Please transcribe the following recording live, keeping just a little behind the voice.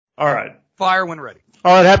All right. Fire when ready.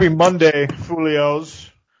 All right. Happy Monday, Fulios.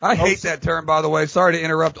 I hate that term, by the way. Sorry to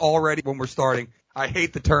interrupt already when we're starting. I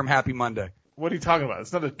hate the term Happy Monday. What are you talking about?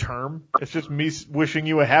 It's not a term. It's just me wishing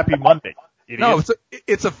you a happy Monday. Idiot. No,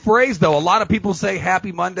 it's a phrase, though. A lot of people say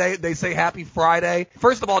Happy Monday. They say Happy Friday.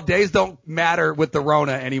 First of all, days don't matter with the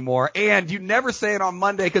Rona anymore. And you never say it on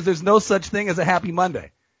Monday because there's no such thing as a Happy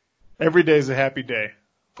Monday. Every day is a happy day.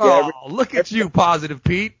 Oh, look at you, Positive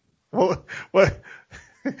Pete. Well,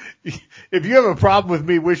 if you have a problem with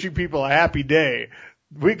me wishing people a happy day,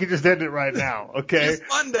 we can just end it right now, okay?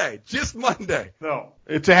 Just Monday. No.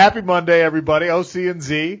 It's a happy Monday, everybody. OC and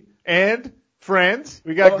Z. And friends,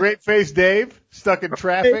 we got Great Face Dave stuck in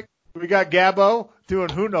traffic. We got Gabbo doing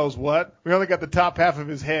who knows what. We only got the top half of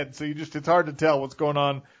his head, so it's hard to tell what's going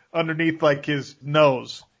on underneath like his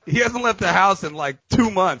nose. He hasn't left the house in like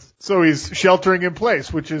 2 months. So he's sheltering in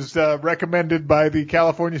place, which is recommended by the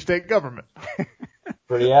California state government.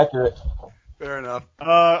 Pretty accurate. Fair enough.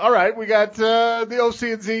 All right, we got the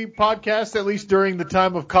OC&Z podcast, at least during the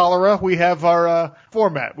time of cholera. We have our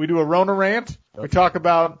format. We do a Rona rant. We talk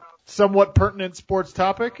about somewhat pertinent sports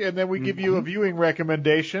topic, and then we give you a viewing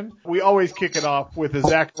recommendation. We always kick it off with a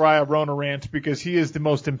Zachariah Rona rant because he is the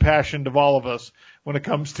most impassioned of all of us when it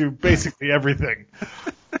comes to basically everything.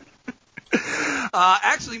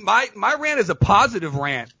 Actually, my rant is a positive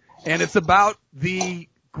rant, and it's about the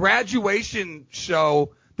graduation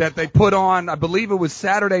show that they put on. I believe it was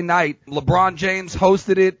Saturday night. LeBron James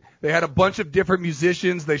hosted it. They had a bunch of different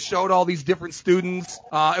musicians. They showed all these different students.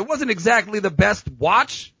 It wasn't exactly the best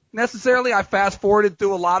watch necessarily. I fast forwarded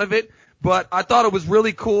through a lot of it, but I thought it was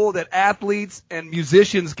really cool that athletes and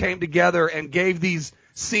musicians came together and gave these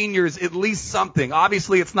seniors at least something.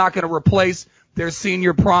 Obviously, it's not going to replace their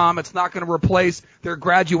senior prom. It's not going to replace their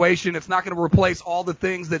graduation. It's not going to replace all the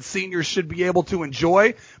things that seniors should be able to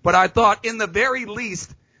enjoy. But I thought in the very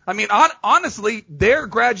least, I mean, honestly, their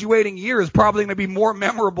graduating year is probably going to be more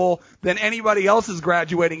memorable than anybody else's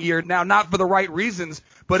graduating year. Now, not for the right reasons,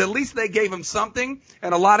 but at least they gave them something,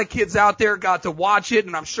 and a lot of kids out there got to watch it,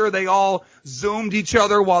 and I'm sure they all Zoomed each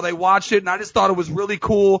other while they watched it, and I just thought it was really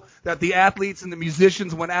cool that the athletes and the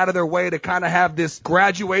musicians went out of their way to kind of have this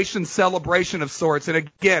graduation celebration of sorts. And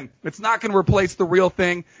again, it's not going to replace the real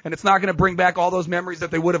thing, and it's not going to bring back all those memories that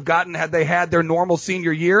they would have gotten had they had their normal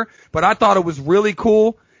senior year, but I thought it was really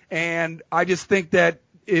cool. And I just think that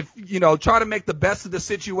if, try to make the best of the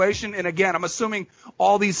situation. And again, I'm assuming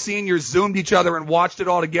all these seniors Zoomed each other and watched it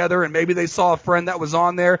all together. And maybe they saw a friend that was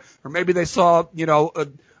on there, or maybe they saw,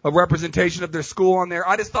 a representation of their school on there.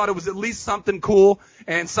 I just thought it was at least something cool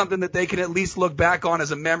and something that they can at least look back on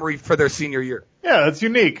as a memory for their senior year. Yeah, that's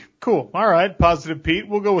unique. Cool. All right. Positive Pete.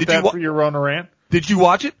 We'll go with that for your Rona rant. Did you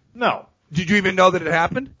watch it? No. Did you even know that it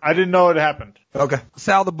happened? I didn't know it happened. Okay.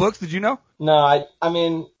 Sal the Books, did you know? No, I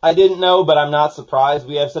mean, I didn't know, but I'm not surprised.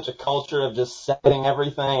 We have such a culture of just setting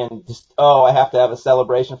everything and just, I have to have a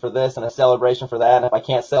celebration for this and a celebration for that. And if I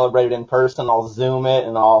can't celebrate it in person, I'll Zoom it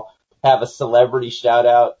and I'll have a celebrity shout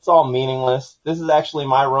out. It's all meaningless. This is actually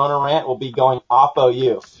my Rona rant. Will be going Oppo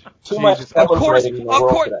you. Too much celebrating in the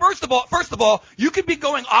world today. First of all, you could be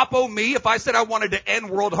going Oppo me if I said I wanted to end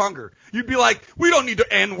world hunger. You'd be like, we don't need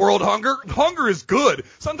to end world hunger. Hunger is good.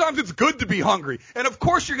 Sometimes it's good to be hungry. And of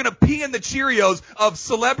course you're going to pee in the Cheerios of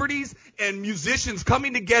celebrities and musicians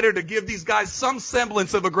coming together to give these guys some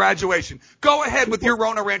semblance of a graduation. Go ahead with your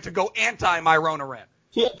Rona rant to go anti my Rona rant.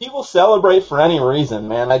 People celebrate for any reason,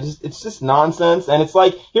 man. It's just nonsense. And it's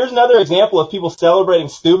like, here's another example of people celebrating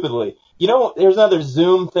stupidly. There's another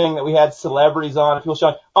Zoom thing that we had celebrities on, people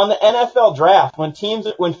showing on the NFL draft when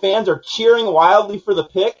fans are cheering wildly for the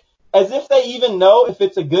pick, as if they even know if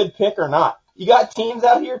it's a good pick or not. You got teams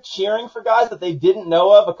out here cheering for guys that they didn't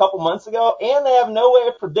know of a couple months ago, and they have no way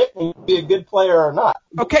of predicting if be a good player or not.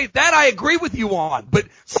 Okay, that I agree with you on, but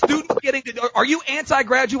students are you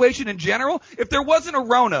anti-graduation in general? If there wasn't a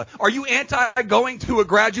Rona, are you anti-going to a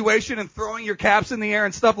graduation and throwing your caps in the air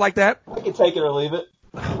and stuff like that? I can take it or leave it.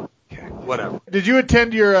 Okay, whatever. Did you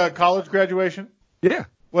attend your college graduation? Yeah.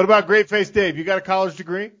 What about Great Face Dave? You got a college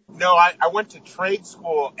degree? No, I went to trade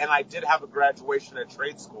school, and I did have a graduation at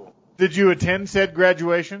trade school. Did you attend said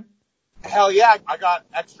graduation? Hell yeah, I got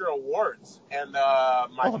extra awards, and my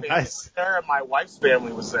family was there, and my wife's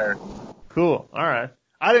family was there. Cool. All right.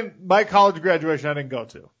 My college graduation I didn't go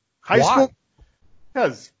to. High school?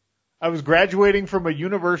 Because I was graduating from a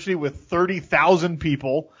university with 30,000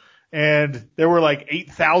 people, and there were like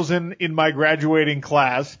 8,000 in my graduating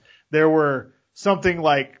class. There were something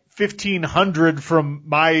like 1,500 from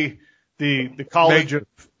the College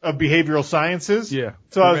of Behavioral Sciences. Yeah.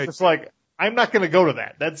 So I was just like, I'm not going to go to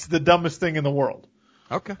that. That's the dumbest thing in the world.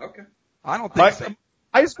 Okay. I don't think so.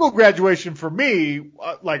 high school graduation for me,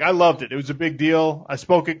 I loved it. It was a big deal. I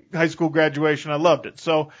spoke at high school graduation. I loved it.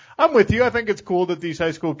 So I'm with you. I think it's cool that these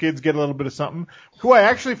high school kids get a little bit of something. Who I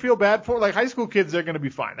actually feel bad for, like high school kids, they're going to be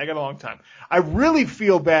fine. They got a long time. I really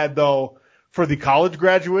feel bad though for the college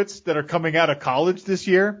graduates that are coming out of college this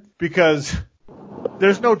year because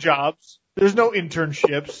there's no jobs. There's no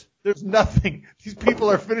internships. There's nothing. These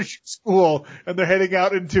people are finishing school and they're heading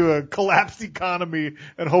out into a collapsed economy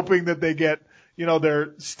and hoping that they get,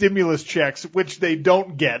 their stimulus checks, which they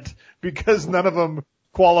don't get because none of them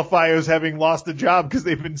qualify as having lost a job because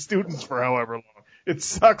they've been students for however long. It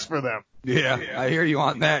sucks for them. Yeah, I hear you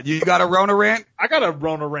on that. You got a Rona rant? I got a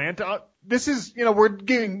Rona rant. This is, we're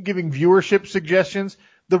giving viewership suggestions.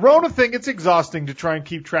 The Rona thing, it's exhausting to try and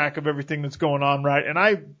keep track of everything that's going on, right? And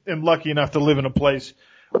I am lucky enough to live in a place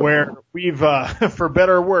where we've, for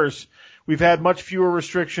better or worse, we've had much fewer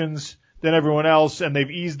restrictions than everyone else, and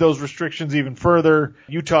they've eased those restrictions even further.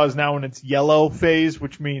 Utah is now in its yellow phase,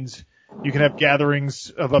 which means you can have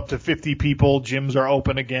gatherings of up to 50 people, gyms are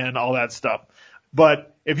open again, all that stuff.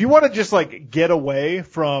 But if you want to just get away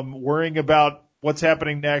from worrying about what's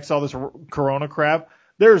happening next, all this corona crap,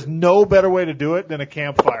 there's no better way to do it than a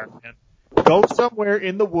campfire, man. Go somewhere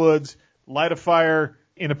in the woods, light a fire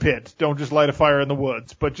in a pit. Don't just light a fire in the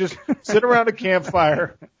woods, but just sit around a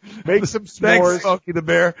campfire, make some s'mores. Thanks, Smokey the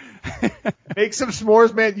Bear. Make some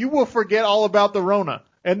s'mores, man. You will forget all about the Rona.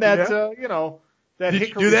 And that, that Did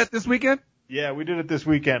you do that this weekend? Yeah, we did it this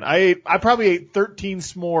weekend. I probably ate 13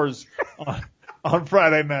 s'mores on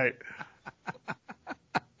Friday night.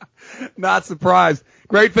 Not surprised.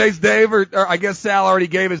 Great Face Dave, or I guess Sal already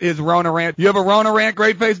gave his Rona rant. You have a Rona rant,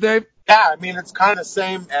 Great Face Dave? Yeah, I mean, it's kind of the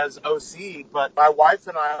same as OC, but my wife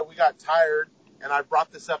and I, we got tired, and I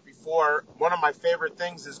brought this up before. One of my favorite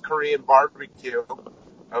things is Korean barbecue,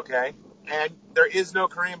 okay? And there is no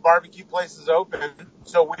Korean barbecue places open,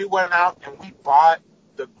 so we went out and we bought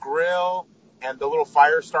the grill and the little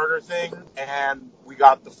fire starter thing, and we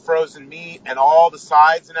got the frozen meat and all the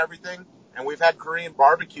sides and everything, and we've had Korean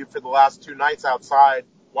barbecue for the last 2 nights outside.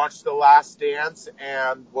 Watched The Last Dance,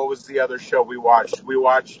 and what was the other show we watched? We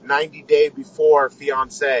watched 90 Day Before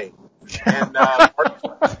Fiancé, and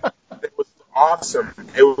it was awesome.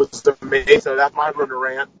 It was amazing. So that's my Rona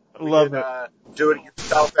rant. Love it. Do it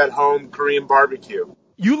yourself at home Korean barbecue.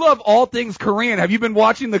 You love all things Korean. Have you been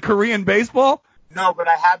watching the Korean baseball? No, but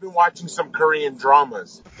I have been watching some Korean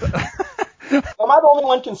dramas. Am I the only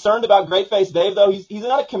one concerned about Great Face Dave, though? He's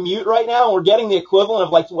on a commute right now, and we're getting the equivalent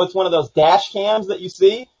of what's one of those dash cams that you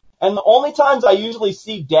see. And the only times I usually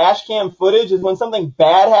see dash cam footage is when something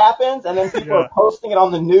bad happens, and then people are posting it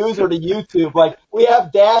on the news or to YouTube. We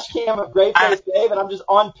have dash cam of Great Face Dave, and I'm just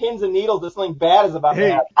on pins and needles that something bad is about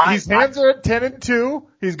to happen. His hands are at 10 and 2.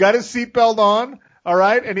 He's got his seatbelt on, all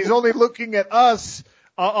right, and he's only looking at us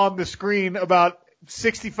on the screen about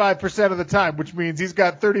 65% of the time, which means he's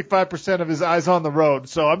got 35% of his eyes on the road.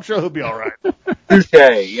 So I'm sure he'll be all right.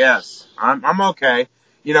 Touché, yes. I'm okay.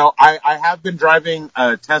 I have been driving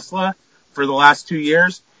a Tesla for the last 2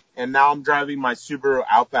 years, and now I'm driving my Subaru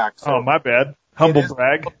Outback. So my bad. Humble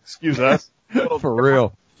brag. Excuse us. For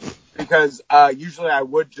real. Because usually I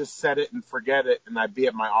would just set it and forget it, and I'd be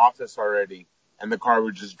at my office already, and the car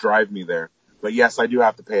would just drive me there. But yes, I do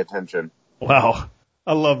have to pay attention. Wow.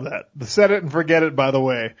 I love that. The set it and forget it, by the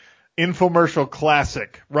way. Infomercial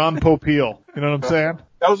classic. Ron Popeil. You know what I'm saying?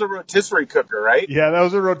 That was a rotisserie cooker, right? Yeah, that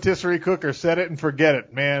was a rotisserie cooker. Set it and forget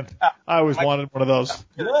it, man. I always wanted one of those.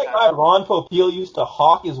 You know that guy Ron Popeil used to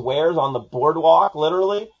hawk his wares on the boardwalk,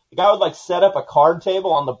 literally? The guy would set up a card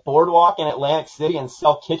table on the boardwalk in Atlantic City and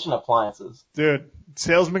sell kitchen appliances. Dude,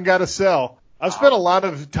 salesman got to sell. I've spent a lot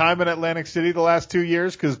of time in Atlantic City the last 2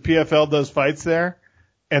 years because PFL does fights there.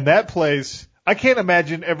 And that place, I can't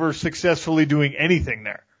imagine ever successfully doing anything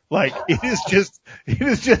there. It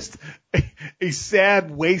is just a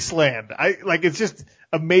sad wasteland. It's just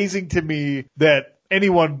amazing to me that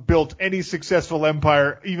anyone built any successful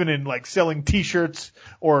empire, even in selling t-shirts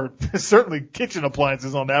or certainly kitchen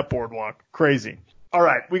appliances on that boardwalk. Crazy. All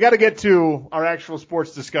right. We got to get to our actual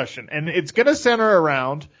sports discussion, and it's going to center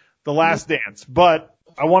around The Last Dance, but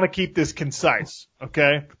I want to keep this concise.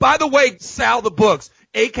 Okay. By the way, Sal the Books,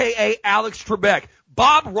 aka Alex Trebek,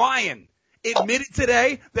 Bob Ryan admitted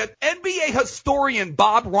today that NBA historian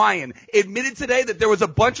Bob Ryan admitted today that there was a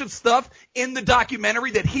bunch of stuff in the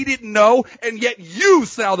documentary that he didn't know, and yet you,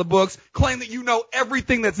 Sal the Books, claim that you know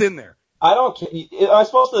everything that's in there. I don't care. Am I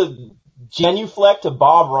supposed to genuflect to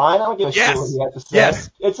Bob Ryan? I don't give a shit what he has to say. Yes.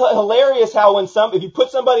 It's hilarious how if you put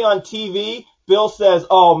somebody on TV, Bill says,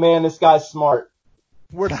 "Oh man, this guy's smart."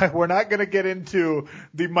 We're not going to get into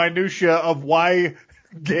the minutia of why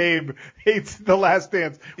Gabe hates The Last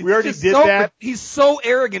Dance. We already did that. He's so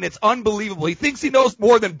arrogant. It's unbelievable. He thinks he knows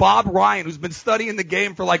more than Bob Ryan, who's been studying the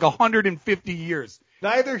game for like 150 years.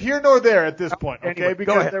 Neither here nor there at this point, okay? Anyway,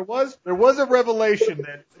 because there was a revelation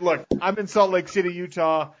that, look, I'm in Salt Lake City,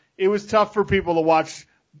 Utah. It was tough for people to watch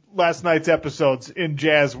last night's episodes in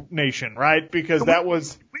Jazz Nation, right? Because that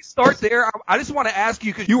was... We start there. I just want to ask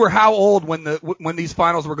you, because you were how old when these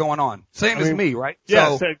finals were going on? Same as me, right?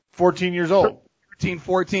 Yeah, so, 14 years old. 13,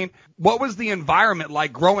 14. What was the environment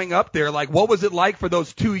like growing up there? Like, what was it like for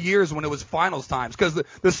those 2 years when it was finals times? Because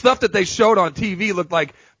the stuff that they showed on TV looked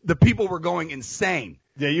like the people were going insane.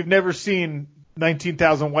 Yeah, you've never seen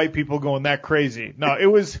 19,000 white people going that crazy. No, it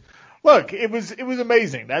was... Look, it was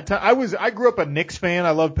amazing. That time I grew up a Knicks fan.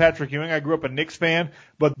 I love Patrick Ewing. I grew up a Knicks fan,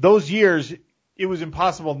 but those years it was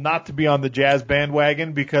impossible not to be on the Jazz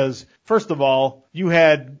bandwagon because first of all, you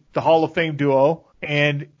had the Hall of Fame duo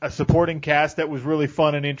and a supporting cast that was really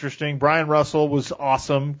fun and interesting. Brian Russell was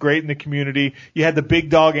awesome, great in the community. You had the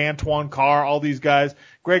big dog Antoine Carr, all these guys.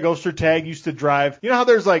 Greg Ostertag used to drive. You know how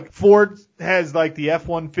there's like Ford has like the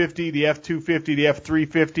F-150, the F-250, the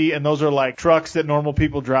F-350, and those are like trucks that normal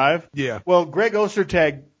people drive? Yeah. Well, Greg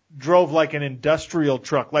Ostertag drove like an industrial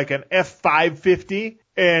truck, like an F-550.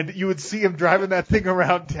 And you would see him driving that thing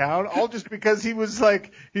around town, all just because he's just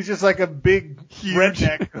like a big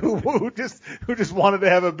redneck who just wanted to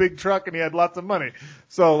have a big truck and he had lots of money.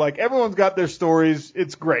 So like everyone's got their stories.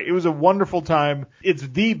 It's great. It was a wonderful time. It's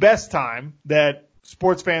the best time that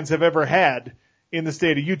sports fans have ever had in the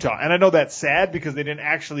state of Utah. And I know that's sad because they didn't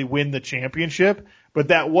actually win the championship, but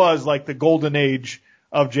that was like the golden age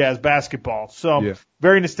of Jazz basketball. So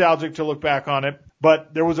Very nostalgic to look back on it.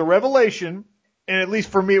 But there was a revelation. And at least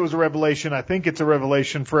for me, it was a revelation. I think it's a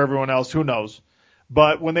revelation for everyone else. Who knows?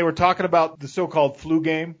 But when they were talking about the so-called flu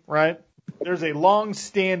game, right, there's a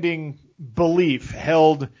long-standing belief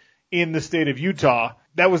held in the state of Utah.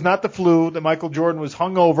 That was not the flu, that Michael Jordan was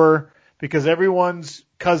hungover because everyone's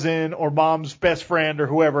cousin or mom's best friend or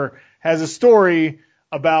whoever has a story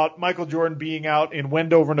about Michael Jordan being out in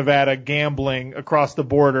Wendover, Nevada, gambling across the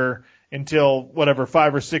border until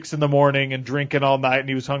 5 or 6 in the morning and drinking all night and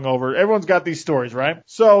he was hungover. Everyone's got these stories, right?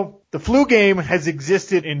 So the flu game has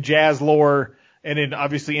existed in Jazz lore and in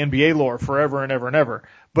obviously NBA lore forever and ever and ever.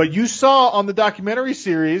 But you saw on the documentary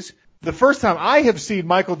series, the first time I have seen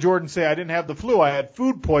Michael Jordan say I didn't have the flu, I had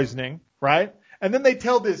food poisoning, right? And then they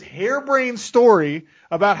tell this harebrained story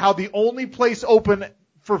about how the only place open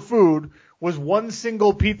for food was one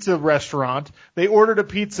single pizza restaurant. They ordered a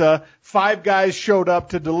pizza. 5 guys showed up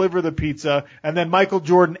to deliver the pizza. And then Michael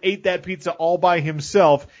Jordan ate that pizza all by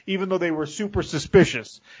himself, even though they were super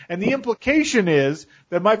suspicious. And the implication is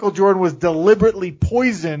that Michael Jordan was deliberately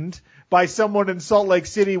poisoned by someone in Salt Lake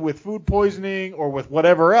City with food poisoning or with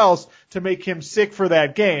whatever else to make him sick for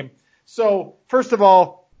that game. So, first of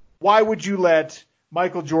all, why would you let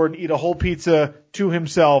Michael Jordan eat a whole pizza to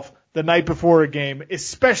himself the night before a game,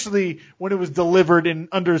 especially when it was delivered in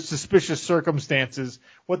under suspicious circumstances?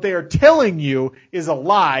 What they are telling you is a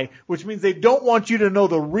lie, which means they don't want you to know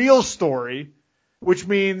the real story, which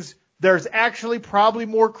means there's actually probably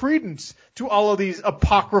more credence to all of these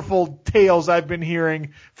apocryphal tales I've been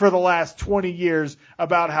hearing for the last 20 years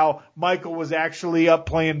about how Michael was actually up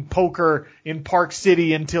playing poker in Park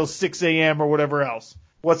City until 6 a.m. or whatever else.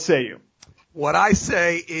 What say you? What I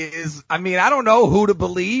say is, I don't know who to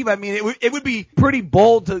believe. It would be pretty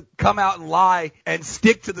bold to come out and lie and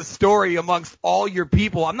stick to the story amongst all your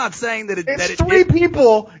people. I'm not saying that it's three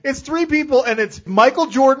people. It's 3 people, and it's Michael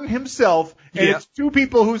Jordan himself, and it's 2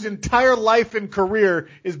 people whose entire life and career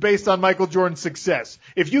is based on Michael Jordan's success.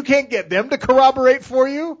 If you can't get them to corroborate for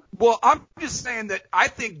you, well, I'm just saying that I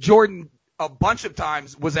think Jordan a bunch of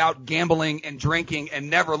times was out gambling and drinking and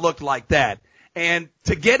never looked like that. And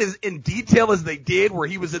to get as in detail as they did, where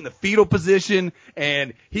he was in the fetal position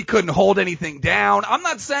and he couldn't hold anything down, I'm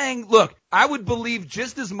not saying, look, I would believe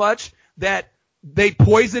just as much that they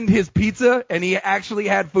poisoned his pizza and he actually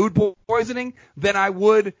had food poisoning than I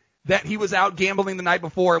would that he was out gambling the night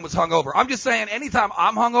before and was hungover. I'm just saying, anytime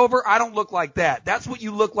I'm hungover, I don't look like that. That's what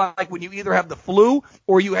you look like when you either have the flu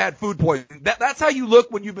or you had food poisoning. That's how you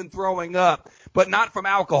look when you've been throwing up, but not from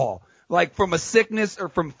alcohol, like from a sickness or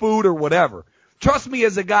from food or whatever. Trust me,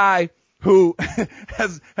 as a guy who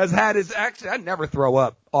has had his, actually, I never throw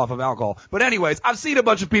up off of alcohol. But anyways, I've seen a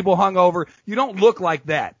bunch of people hungover. You don't look like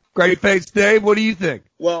that. Great face, Dave. What do you think?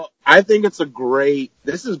 Well, I think this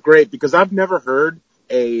is great because I've never heard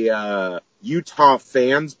a Utah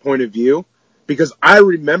fan's point of view, because I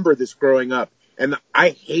remember this growing up. And I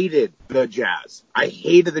hated the Jazz. I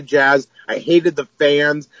hated the Jazz. I hated the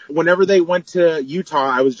fans. Whenever they went to Utah,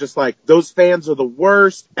 I was just like, those fans are the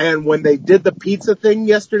worst. And when they did the pizza thing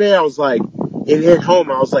yesterday, I was like, it hit home.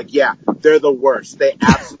 I was like, yeah, they're the worst. They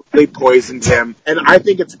absolutely poisoned him. And I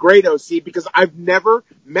think it's great, OC, because I've never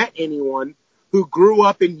met anyone who grew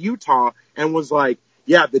up in Utah and was like,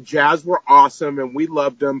 yeah, the Jazz were awesome and we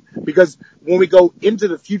loved them. Because when we go into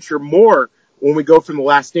the future more, when we go from The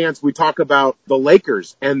Last Dance, we talk about the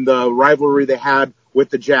Lakers and the rivalry they had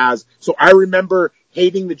with the Jazz. So I remember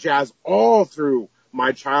hating the Jazz all through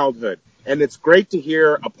my childhood. And it's great to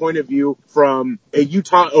hear a point of view from a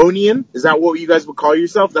Utah-onian. Is that what you guys would call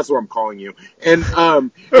yourself? That's what I'm calling you. And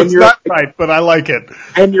it's not right, but I like it.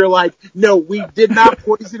 And you're like, no, we did not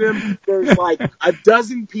poison him. There's like a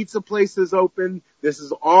dozen pizza places open. This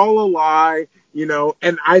is all a lie, you know.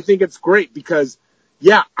 And I think it's great because,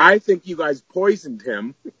 yeah, I think you guys poisoned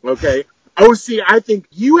him. Okay. OC, I think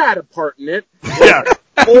you had a part in it. Yeah.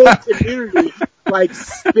 The whole community like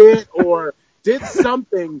spit or did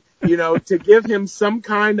something, you know, to give him some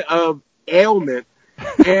kind of ailment.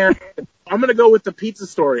 And I'm going to go with the pizza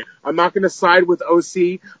story. I'm not going to side with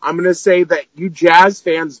OC. I'm going to say that you Jazz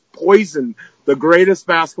fans poisoned the greatest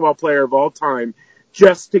basketball player of all time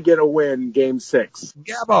just to get a win Game 6.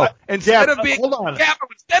 Gabbo, instead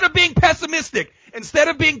of being pessimistic, instead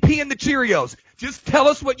of being peeing the Cheerios, just tell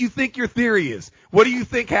us what you think your theory is. What do you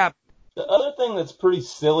think happened? The other thing that's pretty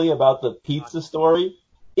silly about the pizza story,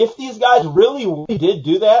 if these guys really did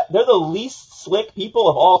do that, they're the least slick people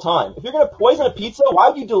of all time. If you're going to poison a pizza, why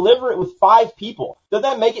would you deliver it with 5 people? Does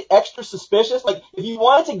that make it extra suspicious? Like, if you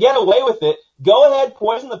wanted to get away with it, go ahead,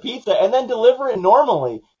 poison the pizza, and then deliver it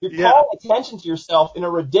normally. You're calling attention to yourself in a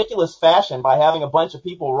ridiculous fashion by having a bunch of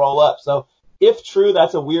people roll up. So, if true,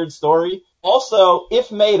 that's a weird story. Also, if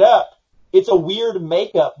made up, it's a weird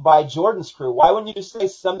makeup by Jordan's crew. Why wouldn't you just say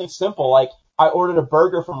something simple like, I ordered a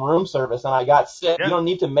burger from room service and I got sick? Yeah. You don't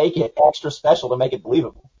need to make it extra special to make it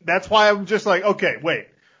believable. That's why I'm just like, okay, wait.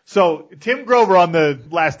 So Tim Grover on The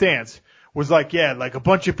Last Dance was like, yeah, like a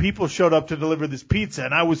bunch of people showed up to deliver this pizza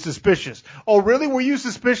and I was suspicious. Oh, really? Were you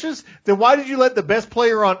suspicious? Then why did you let the best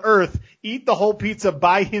player on earth eat the whole pizza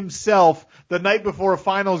by himself the night before a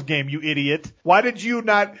finals game, you idiot? Why did you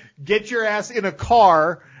not get your ass in a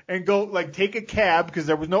car and go, like, take a cab, because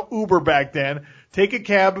there was no Uber back then, take a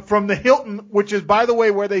cab from the Hilton, which is, by the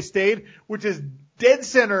way, where they stayed, which is dead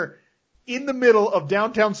center in the middle of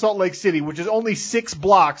downtown Salt Lake City, which is only 6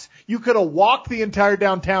 blocks. You could have walked the entire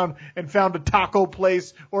downtown and found a taco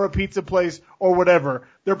place or a pizza place or whatever.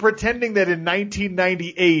 They're pretending that in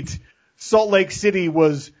 1998, Salt Lake City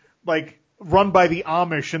was, like, run by the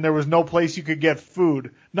Amish and there was no place you could get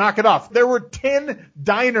food. Knock it off. There were 10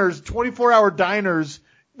 diners, 24-hour diners,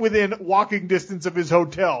 within walking distance of his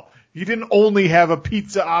hotel. You didn't only have a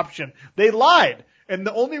pizza option. They lied. And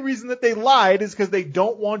the only reason that they lied is because they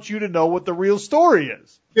don't want you to know what the real story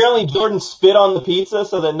is. Apparently Jordan spit on the pizza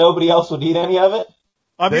so that nobody else would eat any of it.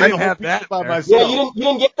 I mean, I didn't have that by myself. Yeah, you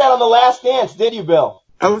didn't get that on The Last Dance, did you, Bill?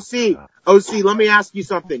 OC, let me ask you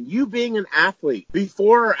something. You being an athlete,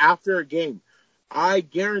 before or after a game, I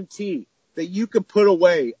guarantee that you could put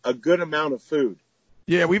away a good amount of food.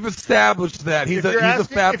 Yeah, we've established that. He's a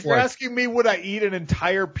fat boy. If you're asking me would I eat an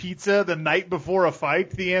entire pizza the night before a fight,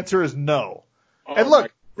 the answer is no. And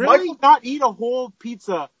look, really not eat a whole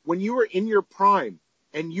pizza when you were in your prime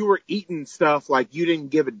and you were eating stuff like you didn't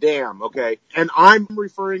give a damn, okay? And I'm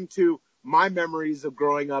referring to my memories of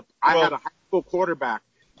growing up. I had a high school quarterback,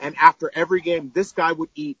 and after every game, this guy would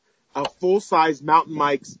eat a full-size Mountain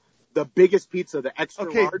Mike's, the biggest pizza, the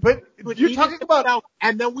extra large. But you're talking about...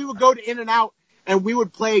 And then we would go to In-N-Out, and we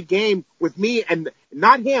would play a game with me and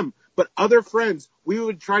not him, but other friends. We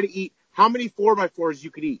would try to eat how many 4x4s you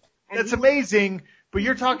could eat. And that's amazing, but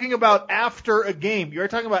you're talking about after a game. You're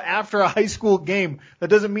talking about after a high school game. That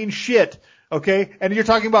doesn't mean shit, okay? And you're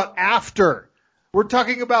talking about after. We're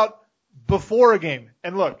talking about before a game.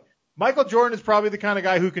 And look, Michael Jordan is probably the kind of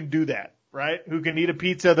guy who can do that, right? Who can eat a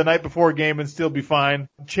pizza the night before a game and still be fine.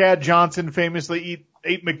 Chad Johnson famously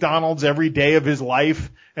ate McDonald's every day of his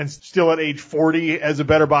life and still at age 40 has a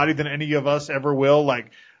better body than any of us ever will.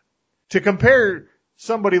 Like, to compare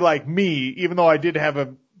somebody like me, even though I did have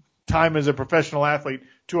a time as a professional athlete,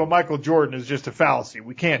 to a Michael Jordan is just a fallacy.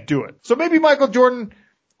 We can't do it. So maybe Michael Jordan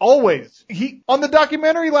always, on the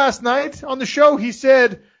documentary last night on the show, he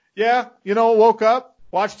said, yeah, woke up,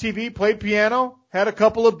 watched TV, played piano, had a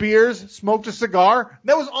couple of beers, smoked a cigar.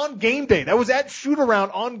 That was on game day. That was at shoot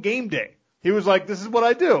around on game day. He was like, this is what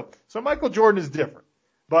I do. So Michael Jordan is different.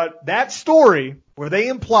 But that story where they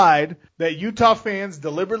implied that Utah fans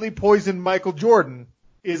deliberately poisoned Michael Jordan,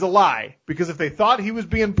 is a lie, because if they thought he was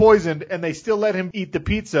being poisoned and they still let him eat the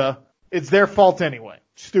pizza, it's their fault anyway.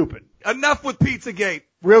 Stupid. Enough with Pizzagate.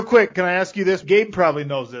 Real quick, can I ask you this? Gabe probably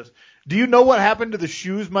knows this. Do you know what happened to the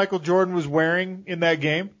shoes Michael Jordan was wearing in that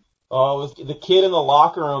game? Oh, it was the kid in the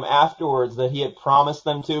locker room afterwards that he had promised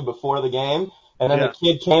them to before the game. And then the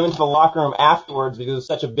kid came into the locker room afterwards because it was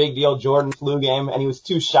such a big deal, Jordan flu game, and he was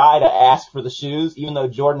too shy to ask for the shoes, even though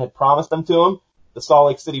Jordan had promised them to him, the Salt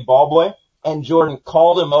Lake City ball boy. And Jordan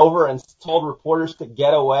called him over and told reporters to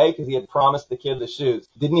get away because he had promised the kid the shoes.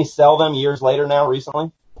 Didn't he sell them years later now,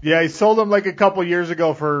 recently? Yeah, he sold them like a couple years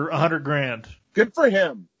ago for $100,000. Good for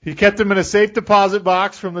him. He kept them in a safe deposit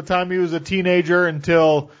box from the time he was a teenager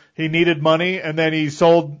until he needed money, and then he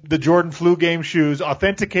sold the Jordan flu game shoes,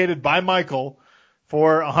 authenticated by Michael,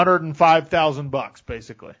 for $105,000,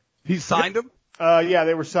 basically. He signed them? Yeah,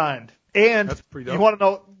 they were signed. And That's pretty dope. You want to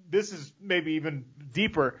know, this is maybe even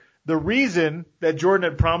deeper. The reason that Jordan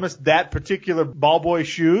had promised that particular ball boy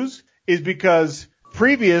shoes is because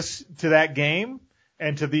previous to that game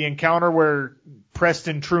and to the encounter where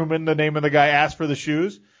Preston Truman, the name of the guy, asked for the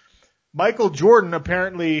shoes, Michael Jordan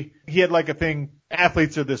apparently, he had like a thing,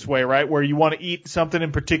 athletes are this way, right? Where you want to eat something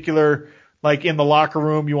in particular, like in the locker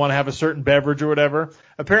room, you want to have a certain beverage or whatever.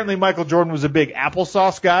 Apparently Michael Jordan was a big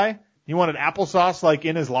applesauce guy. He wanted applesauce like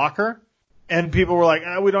in his locker. And people were like,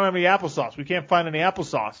 we don't have any applesauce. We can't find any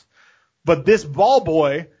applesauce. But this ball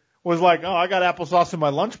boy was like, I got applesauce in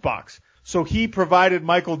my lunchbox. So he provided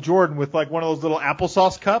Michael Jordan with like one of those little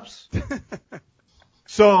applesauce cups.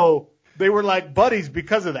 So they were like buddies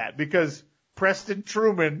because of that. Because Preston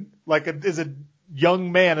Truman, as a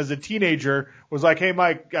young man, as a teenager, was like, hey,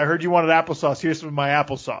 Mike, I heard you wanted applesauce. Here's some of my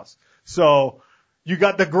applesauce. So you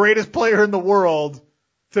got the greatest player in the world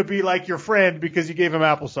to be like your friend because you gave him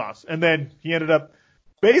applesauce. And then he ended up,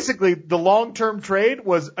 basically, the long-term trade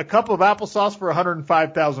was a cup of applesauce for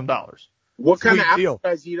 $105,000. What kind Sweet of deal. apple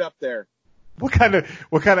you guys eat up there? What kind of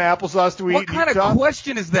applesauce do we eat? What kind of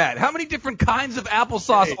question is that? How many different kinds of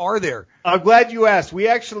applesauce are there? I'm glad you asked. We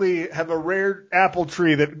actually have a rare apple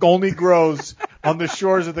tree that only grows on the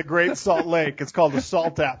shores of the Great Salt Lake. It's called a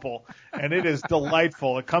salt apple, and it is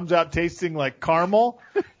delightful. It comes out tasting like caramel.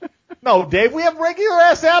 No, Dave, we have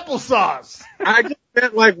regular-ass applesauce. I just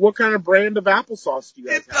meant, like, what kind of brand of applesauce do you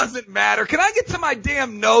guys It have? doesn't matter. Can I get to my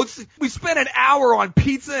damn notes? We spent an hour on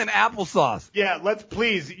pizza and applesauce. Yeah, let's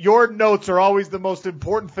please. Your notes are always the most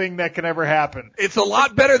important thing that can ever happen. It's a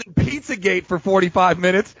lot better than Pizzagate for 45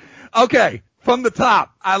 minutes. Okay, from the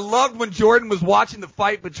top. I loved when Jordan was watching the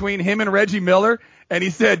fight between him and Reggie Miller, and he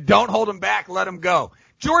said, don't hold him back, let him go.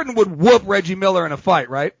 Jordan would whoop Reggie Miller in a fight,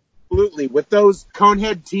 right? Absolutely. With those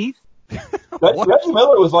conehead teeth? Reggie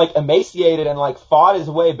Miller was like emaciated and like fought his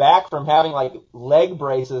way back from having like leg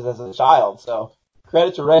braces as a child. So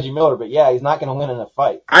credit to Reggie Miller, but yeah, he's not going to win in a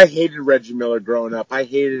fight. I hated Reggie Miller growing up. I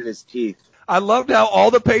hated his teeth. I loved how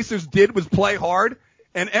all the Pacers did was play hard,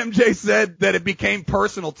 and MJ said that it became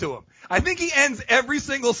personal to him. I think he ends every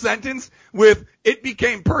single sentence with, it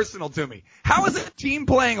became personal to me. How is a team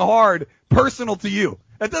playing hard personal to you?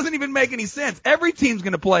 That doesn't even make any sense. Every team's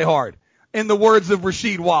going to play hard, in the words of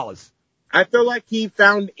Rasheed Wallace. I feel like he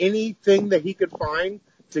found anything that he could find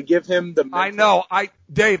to give him the mental. I know.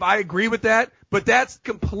 Dave, I agree with that, but that's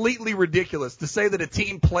completely ridiculous to say that a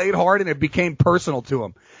team played hard and it became personal to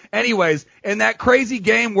him. Anyways, in that crazy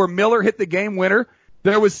game where Miller hit the game winner,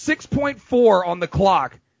 there was 6.4 on the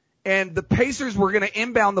clock, and the Pacers were going to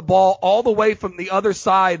inbound the ball all the way from the other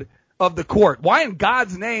side of the court. Why in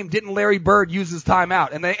God's name didn't Larry Bird use his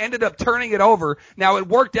timeout? And they ended up turning it over. Now, it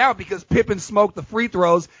worked out because Pippen smoked the free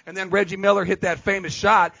throws, and then Reggie Miller hit that famous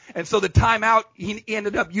shot. And so the timeout, he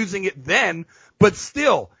ended up using it then. But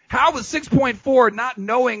still, how was 6.4 not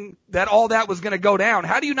knowing that all that was going to go down?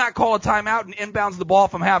 How do you not call a timeout and inbounds the ball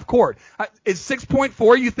from half court? Is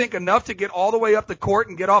 6.4, you think, enough to get all the way up the court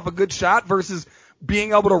and get off a good shot versus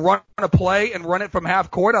being able to run a play and run it from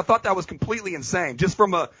half court? I thought that was completely insane, just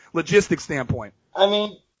from a logistics standpoint. I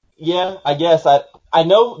mean, yeah, I guess. I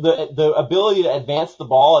know the ability to advance the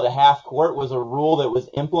ball at a half court was a rule that was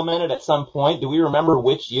implemented at some point. Do we remember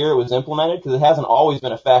which year it was implemented? Because it hasn't always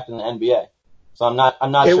been a fact in the NBA. So I'm not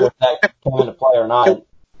sure if that came into play or not.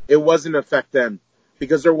 It wasn't a fact then,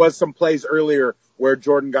 because there was some plays earlier where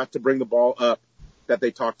Jordan got to bring the ball up that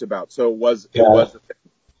they talked about. So it was a thing.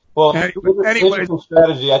 Well, Anyways,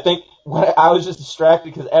 strategy. I think I was just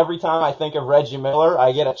distracted because every time I think of Reggie Miller,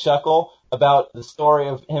 I get a chuckle about the story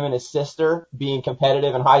of him and his sister being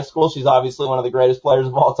competitive in high school. She's obviously one of the greatest players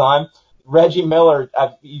of all time. Reggie Miller,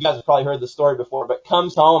 you guys have probably heard the story before, but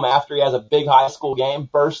comes home after he has a big high school game,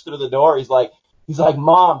 bursts through the door. He's He's like,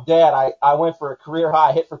 Mom, Dad, I went for a career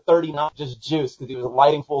high, hit for 39, just juice, because he was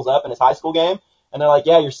lighting fools up in his high school game. And they're like,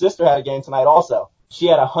 yeah, your sister had a game tonight also. She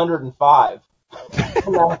had 105. And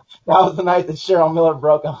that was the night that Cheryl Miller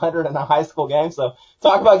broke 100 in a high school game. So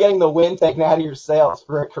talk about getting the wind taken out of your sails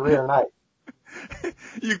for a career night.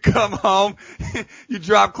 You come home, you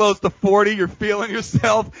drop close to 40, you're feeling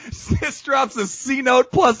yourself. Sis drops a C note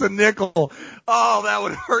plus a nickel. Oh, that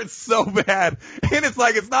would hurt so bad. And it's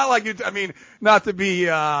like, it's not like you, I mean, not to be,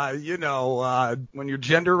 when you're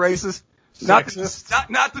gender racist. Not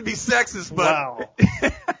to be sexist, but.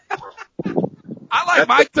 Wow. I like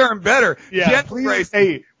my term better. Yeah, gender please. racist.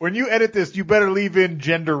 Hey, when you edit this, you better leave in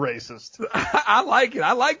gender racist. I like it.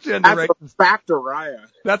 I like gender That's racist. a factor, Raya.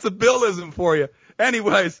 That's a Billism for you.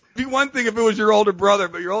 Anyways, it'd be one thing if it was your older brother,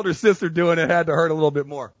 but your older sister doing it had to hurt a little bit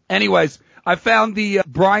more. Anyways, I found the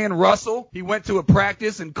Brian Russell. He went to a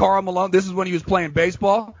practice and Karl Malone. This is when he was playing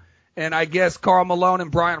baseball. And I guess Karl Malone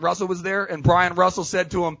and Brian Russell was there. And Brian Russell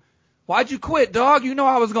said to him, "Why'd you quit, dog? You know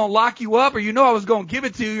I was going to lock you up, or you know I was going to give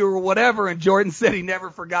it to you or whatever." And Jordan said he never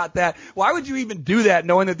forgot that. Why would you even do that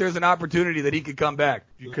knowing that there's an opportunity that he could come back?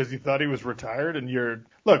 Because he thought he was retired and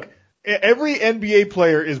look, every NBA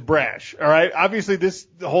player is brash, all right? Obviously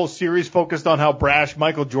the whole series focused on how brash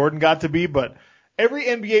Michael Jordan got to be, but every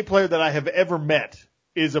NBA player that I have ever met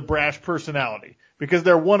is a brash personality because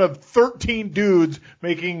they're one of 13 dudes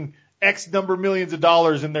making X number millions of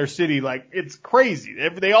dollars in their city. Like, it's crazy.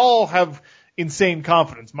 They all have insane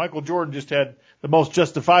confidence. Michael Jordan just had the most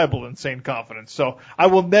justifiable insane confidence. So I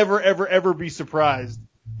will never, ever, ever be surprised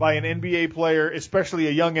by an NBA player, especially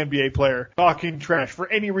a young NBA player, talking trash for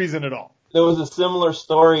any reason at all. There was a similar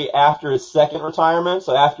story after his second retirement.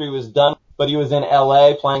 So after he was done, but he was in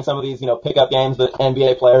LA playing some of these, pickup games that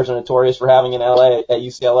NBA players are notorious for having in LA at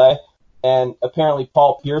UCLA. And apparently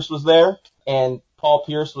Paul Pierce was there, and Paul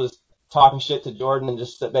Pierce was talking shit to Jordan and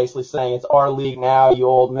just basically saying, "It's our league now, you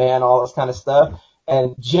old man," all this kind of stuff.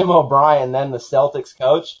 And Jim O'Brien, then the Celtics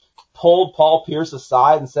coach, pulled Paul Pierce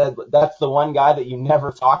aside and said, "That's the one guy that you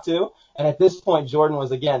never talk to." And at this point, Jordan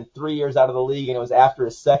was, again, 3 years out of the league, and it was after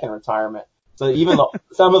his second retirement. So even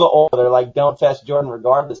some of the older, they're like, don't test Jordan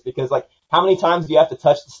regardless, because, like, how many times do you have to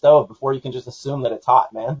touch the stove before you can just assume that it's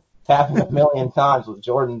hot, man? It's happened a million times with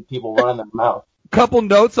Jordan, people running their mouth. Couple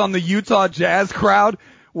notes on the Utah Jazz crowd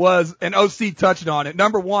was, and OC touched on it.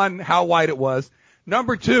 Number one, how white it was.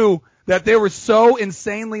 Number two, that they were so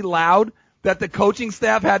insanely loud that the coaching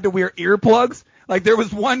staff had to wear earplugs. Like, there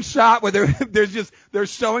was one shot where they're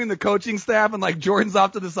showing the coaching staff and, like, Jordan's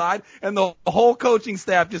off to the side and the whole coaching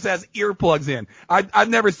staff just has earplugs in. I've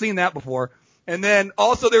never seen that before. And then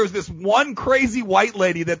also there was this one crazy white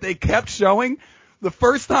lady that they kept showing. The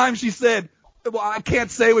first time she said, well, I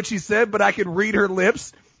can't say what she said, but I could read her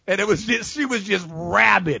lips. And she was just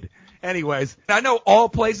rabid. Anyways, I know all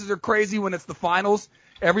places are crazy when it's the finals.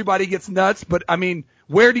 Everybody gets nuts. But, I mean,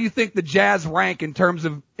 where do you think the Jazz rank in terms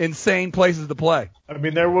of insane places to play? I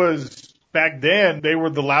mean, back then, they were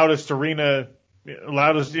the loudest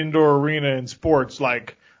indoor arena in sports,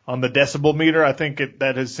 like on the decibel meter. I think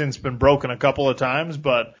that has since been broken a couple of times.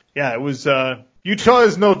 But, yeah, it was Utah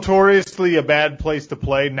is notoriously a bad place to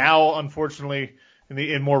play. Now, unfortunately,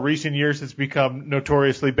 in more recent years, it's become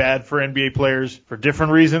notoriously bad for NBA players for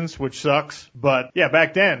different reasons, which sucks. But yeah,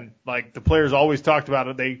 back then, like, the players always talked about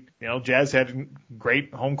it. Jazz had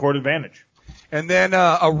great home court advantage. And then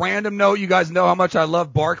a random note, you guys know how much I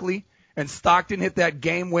love Barkley, and Stockton hit that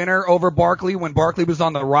game winner over Barkley when Barkley was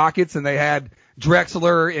on the Rockets, and they had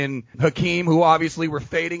Drexler and Hakeem, who obviously were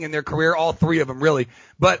fading in their career, all three of them really.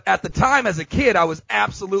 But at the time, as a kid, I was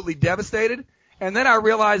absolutely devastated. And then I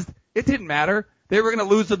realized it didn't matter. They were going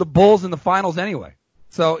to lose to the Bulls in the finals anyway.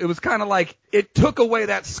 So it was kind of like it took away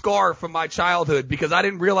that scar from my childhood because I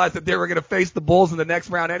didn't realize that they were going to face the Bulls in the next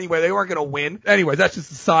round anyway. They weren't going to win. Anyways, that's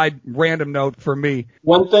just a side random note for me.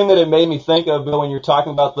 One thing that it made me think of, Bill, when you're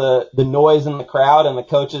talking about the noise in the crowd and the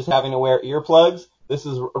coaches having to wear earplugs, this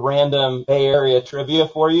is random Bay Area trivia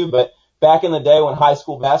for you, but back in the day when high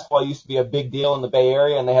school basketball used to be a big deal in the Bay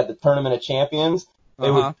Area and they had the Tournament of Champions,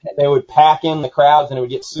 they would pack in the crowds and it would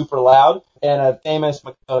get super loud. And a famous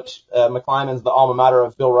coach, McClymon's the alma mater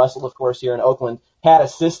of Bill Russell, of course, here in Oakland, had a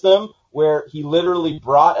system where he literally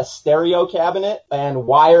brought a stereo cabinet and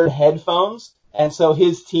wired headphones. And so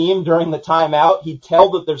his team, during the timeout, he'd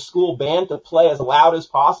tell their school band to play as loud as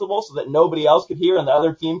possible so that nobody else could hear and the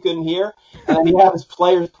other team couldn't hear. And then he'd have his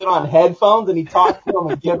players put on headphones and he'd talk to them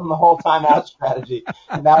and give them the whole timeout strategy.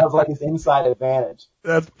 And that was like his inside advantage.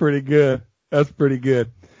 That's pretty good.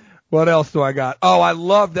 What else do I got? Oh, I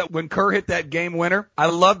love that when Kerr hit that game winner. I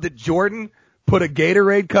love that Jordan put a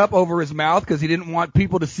Gatorade cup over his mouth because he didn't want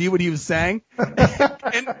people to see what he was saying.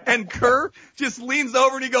 and Kerr just leans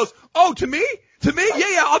over and he goes, "Oh, to me? To me?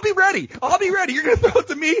 Yeah, I'll be ready. You're going to throw it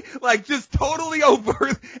to me?" Like, just totally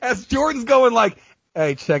over as Jordan's going like,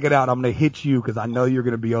 "Hey, check it out. I'm going to hit you because I know you're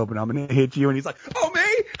going to be open. I'm going to hit you." And he's like, "Oh, me?"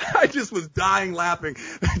 I just was dying laughing.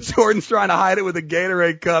 Jordan's trying to hide it with a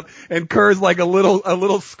Gatorade cup, and Kerr's like a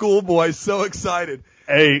little schoolboy, so excited.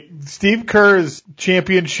 Hey, Steve Kerr's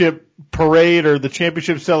championship parade or the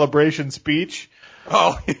championship celebration speech.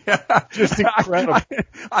 Oh, yeah. Just incredible.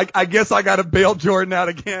 I guess I got to bail Jordan out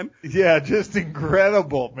again. Yeah, just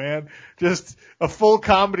incredible, man. Just a full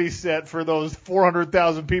comedy set for those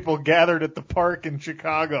 400,000 people gathered at the park in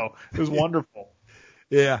Chicago. It was wonderful.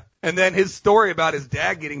 Yeah. And then his story about his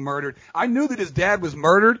dad getting murdered. I knew that his dad was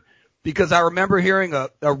murdered because I remember hearing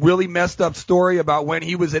a really messed up story about when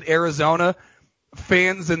he was at Arizona.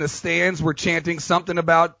 Fans in the stands were chanting something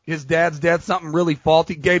about his dad's death, something really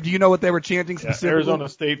faulty. Gabe, do you know what they were chanting specifically? Yeah, Arizona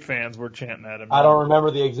State fans were chanting at him. I don't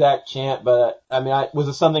remember the exact chant, but I mean, was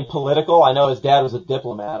it something political? I know his dad was a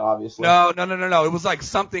diplomat, obviously. No. It was like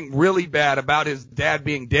something really bad about his dad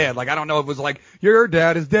being dead. Like, I don't know if it was like, "Your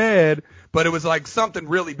dad is dead," but it was like something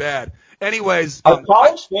really bad. Anyways. Are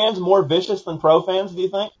college fans more vicious than pro fans, do you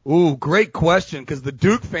think? Ooh, great question, because the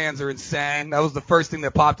Duke fans are insane. That was the first thing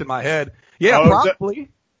that popped in my head. Yeah, probably.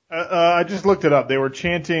 I just looked it up. They were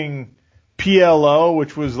chanting PLO,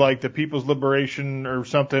 which was like the People's Liberation or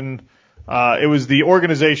something. It was the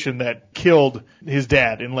organization that killed his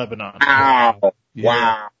dad in Lebanon. Ow.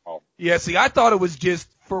 Yeah. Wow. Yeah, see, I thought it was just,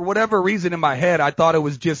 for whatever reason in my head, I thought it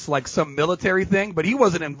was just like some military thing, but he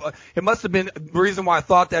wasn't it must have been, the reason why I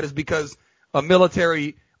thought that is because a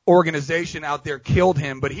military organization out there killed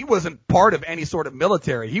him, but he wasn't part of any sort of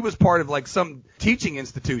military. He was part of like some teaching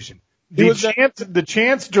institution. The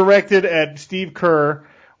chants directed at Steve Kerr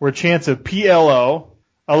were chants of PLO,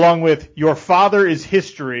 along with "Your father is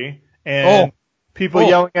history," and people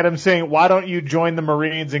yelling at him saying, "Why don't you join the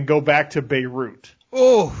Marines and go back to Beirut?"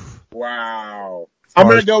 Oh, Wow. I'm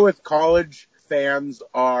going to go with college fans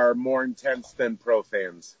are more intense than pro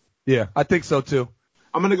fans. yeah, I think so too.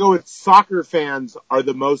 I'm going to go with soccer fans are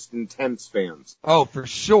the most intense fans. Oh, for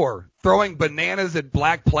sure. Throwing bananas at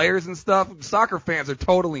black players and stuff. Soccer fans are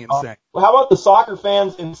totally insane. Well, how about the soccer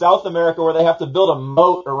fans in South America where they have to build a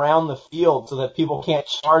moat around the field so that people can't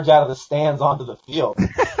charge out of the stands onto the field?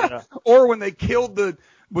 Yeah. Or when they killed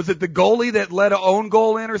was it the goalie that let an own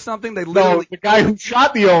goal in or something? They literally. No, the guy who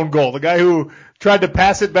shot the own goal, the guy who tried to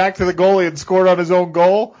pass it back to the goalie and scored on his own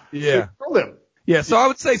goal. Yeah. They killed him. Yeah, so I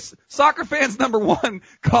would say soccer fans number 1,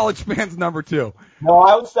 college fans number 2. No,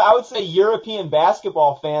 I would say European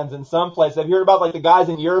basketball fans in some place. Have you heard about like the guys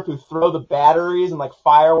in Europe who throw the batteries and like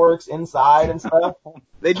fireworks inside and stuff?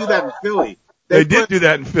 They do that in Philly. They did do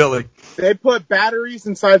that in Philly. They put batteries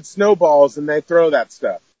inside snowballs and they throw that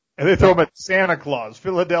stuff. And they throw them at Santa Claus.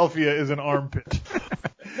 Philadelphia is an armpit.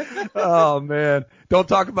 Oh, man. Don't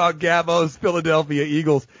talk about Gabo's Philadelphia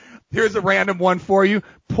Eagles. Here's a random one for you.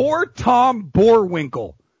 Poor Tom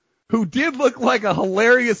Boerwinkle, who did look like a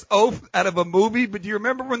hilarious oaf out of a movie, but do you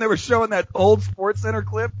remember when they were showing that old SportsCenter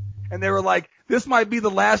clip? And they were like, this might be the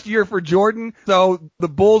last year for Jordan, so the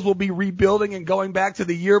Bulls will be rebuilding and going back to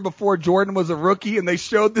the year before Jordan was a rookie. And they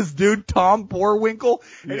showed this dude, Tom Boerwinkle,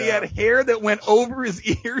 and he had hair that went over his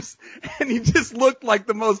ears, and he just looked like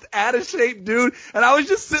the most out-of-shape dude. And I was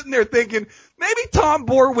just sitting there thinking, maybe Tom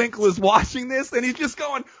Boerwinkle is watching this, and he's just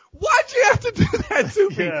going, why'd you have to do that to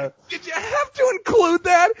me? Yeah. Did you have to include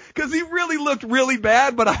that? Because he really looked really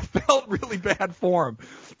bad, but I felt really bad for him.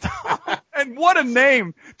 And what a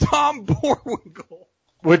name, Tom Boerwinkle.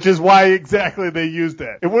 Which is why exactly they used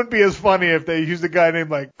that. It wouldn't be as funny if they used a guy named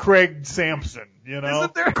like Craig Sampson, you know?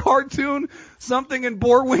 Isn't there a cartoon, something in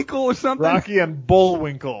Boerwinkle or something? Rocky and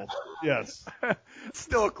Bullwinkle. Yes.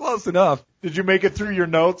 Still close enough. Did you make it through your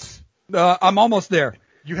notes? I'm almost there.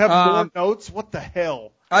 You have more notes? What the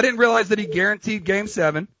hell? I didn't realize that he guaranteed Game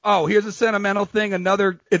 7. Oh, here's a sentimental thing.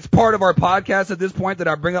 It's part of our podcast at this point that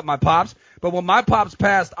I bring up my pops. But when my pops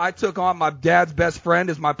passed, I took on my dad's best friend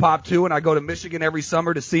as my pop too, and I go to Michigan every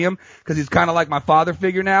summer to see him because he's kind of like my father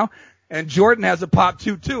figure now. And Jordan has a pop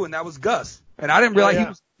too, and that was Gus. And I didn't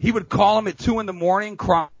realize he would call him at 2 a.m.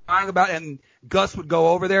 crying about it, and Gus would go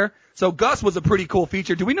over there. So Gus was a pretty cool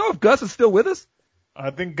feature. Do we know if Gus is still with us? I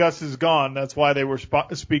think Gus is gone. That's why they were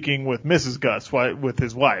speaking with Mrs. Gus, with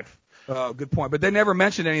his wife. Oh, good point. But they never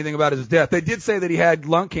mentioned anything about his death. They did say that he had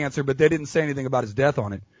lung cancer, but they didn't say anything about his death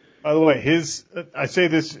on it. By the way, I say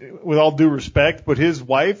this with all due respect, but his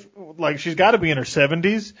wife, like, she's got to be in her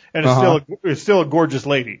 70s, and is still a gorgeous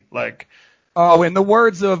lady. Like, oh, in the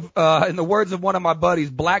words of one of my buddies,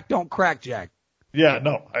 black don't crack, Jack. Yeah,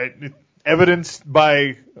 no, evidenced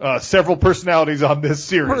by several personalities on this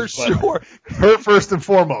series. For sure. Her first and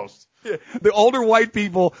foremost. The older white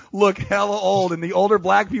people look hella old, and the older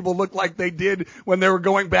black people look like they did when they were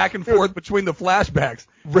going back and forth between the flashbacks.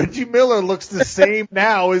 Reggie Miller looks the same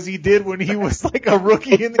now as he did when he was like a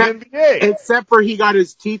rookie in the NBA. Except for he got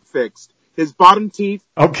his teeth fixed. His bottom teeth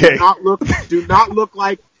Okay. do not look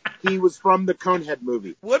like he was from the Conehead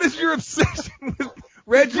movie. What is your obsession with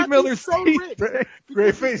Reggie Miller's teeth?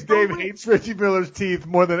 Grayface Dave hates Reggie Miller's teeth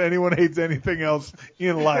more than anyone hates anything else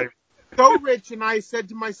in life. So rich, and I said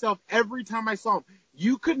to myself every time I saw him,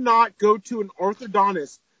 you could not go to an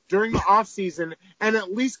orthodontist during the off season and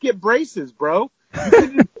at least get braces, bro. You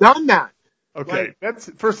couldn't have done that. Okay,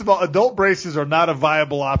 that's first of all, adult braces are not a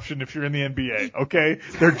viable option if you're in the NBA. Okay,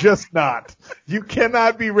 they're just not. You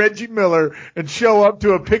cannot be Reggie Miller and show up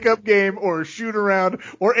to a pickup game or a shoot around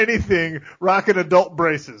or anything rocking adult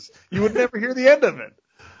braces. You would never hear the end of it.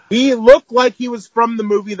 He looked like he was from the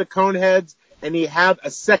movie The Coneheads, and he had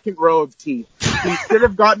a second row of teeth. He should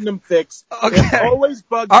have gotten them fixed. Okay. It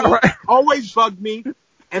always bugged me,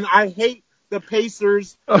 and I hate the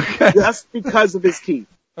Pacers just because of his teeth.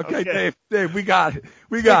 Okay, Dave, we got it.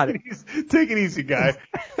 Take it easy, guy.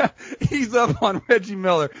 He's up on Reggie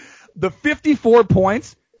Miller. The 54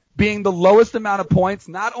 points being the lowest amount of points,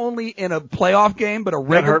 not only in a playoff game, but a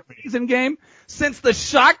regular season game since the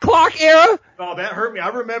shot clock era. Oh, that hurt me. I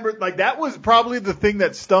remember, that was probably the thing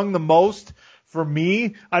that stung the most for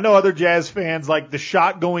me. I know other Jazz fans, the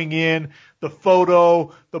shot going in, the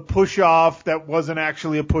photo, the push-off that wasn't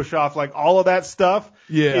actually a push-off, all of that stuff.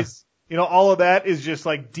 Yeah. All of that is just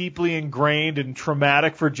deeply ingrained and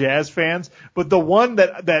traumatic for Jazz fans. But the one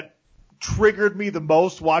that triggered me the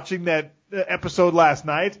most watching that episode last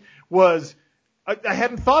night was I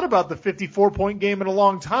hadn't thought about the 54-point game in a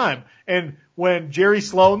long time. And when Jerry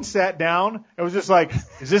Sloan sat down, it was just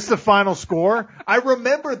is this the final score? I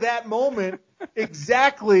remember that moment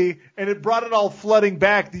exactly, and it brought it all flooding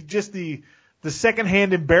back. The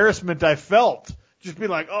secondhand embarrassment I felt. Just be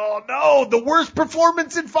oh no, the worst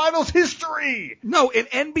performance in finals history. No, in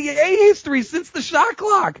NBA history since the shot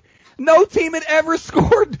clock. No team had ever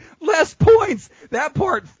scored less points. That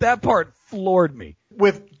part floored me.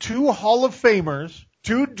 With two Hall of Famers,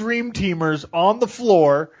 two Dream Teamers on the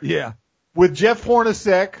floor. Yeah. With Jeff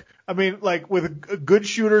Hornacek, with good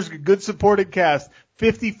shooters, good supporting cast,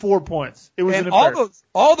 54 points. It was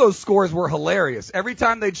all those scores were hilarious. Every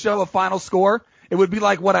time they'd show a final score, it would be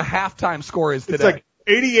what a halftime score is today.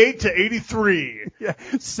 It's 88-83. Yeah,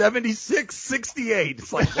 76-68.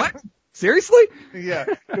 It's what? Seriously? Yeah,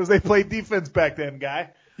 because they played defense back then, guy.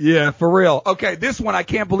 Yeah, for real. Okay, this one, I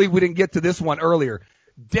can't believe we didn't get to this one earlier.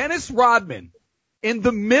 Dennis Rodman, in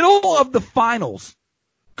the middle of the finals,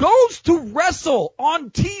 goes to wrestle on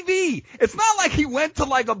TV. It's not like he went to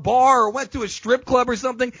a bar or went to a strip club or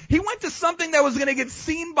something. He went to something that was going to get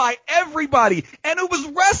seen by everybody, and it was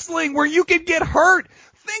wrestling where you could get hurt.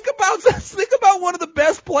 Think about one of the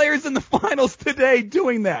best players in the finals today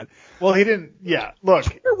doing that. Well, he didn't. Yeah, look,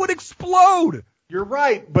 Twitter would explode. You're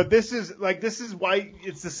right, but this is why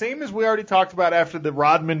it's the same as we already talked about after the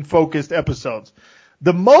Rodman focused episodes.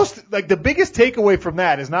 The biggest takeaway from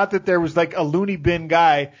that is not that there was a loony bin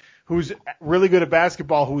guy who's really good at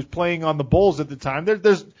basketball who was playing on the Bulls at the time.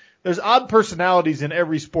 There's odd personalities in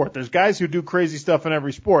every sport. There's guys who do crazy stuff in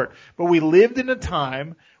every sport. But we lived in a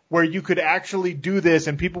time where you could actually do this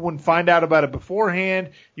and people wouldn't find out about it beforehand.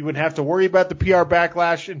 You wouldn't have to worry about the PR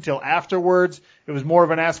backlash until afterwards. It was more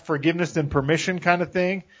of an ask forgiveness than permission kind of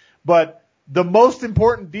thing. But the most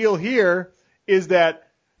important deal here is that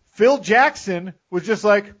Phil Jackson was just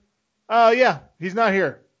yeah, he's not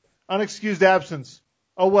here. Unexcused absence.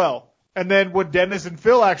 Oh, well. And then when Dennis and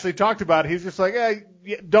Phil actually talked about it, he was just yeah,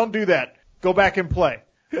 don't do that. Go back and play.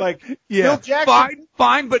 Yeah, Phil Jackson,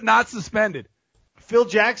 fine, but not suspended. Phil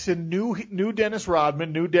Jackson knew Dennis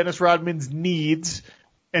Rodman, knew Dennis Rodman's needs,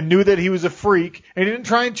 and knew that he was a freak, and he didn't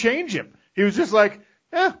try and change him. He was just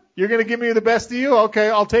you're going to give me the best of you? Okay,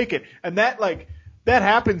 I'll take it. And that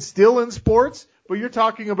happens still in sports, but you're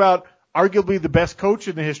talking about arguably the best coach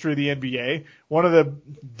in the history of the NBA, one of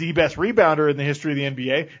the best rebounder in the history of the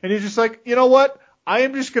NBA, and he's just you know what? I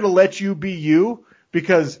am just going to let you be you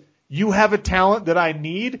because you have a talent that I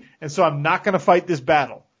need, and so I'm not going to fight this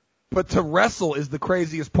battle. But to wrestle is the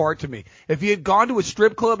craziest part to me. If he had gone to a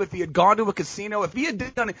strip club, if he had gone to a casino, if he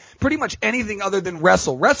had done pretty much anything other than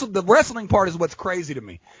wrestle, the wrestling part is what's crazy to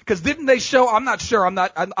me. Because didn't they show? I'm not sure. I'm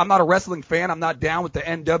not a wrestling fan. I'm not down with the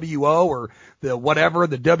NWO or whatever,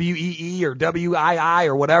 the WEE or WII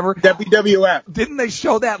or whatever. WWF. Didn't they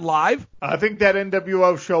show that live? I think that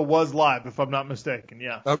NWO show was live, if I'm not mistaken.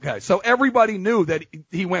 Yeah. Okay, so everybody knew that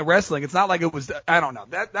he went wrestling. It's not like it was, I don't know.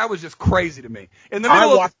 That was just crazy to me. In the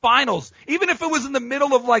middle of the finals, even if it was in the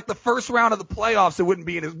middle of like the first round of the playoffs, it wouldn't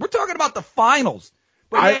be in it. We're talking about the finals.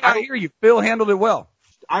 But I hear you. Phil handled it well.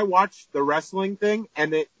 I watched the wrestling thing,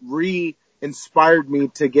 and it inspired me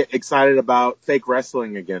to get excited about fake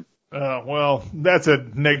wrestling again. Well, that's a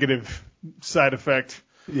negative side effect.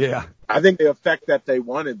 Yeah. I think the effect that they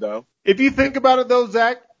wanted, though. If you think about it, though,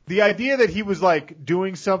 Zach, the idea that he was like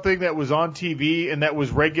doing something that was on TV and that was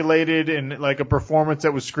regulated and like a performance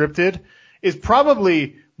that was scripted is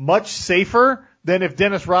probably much safer than if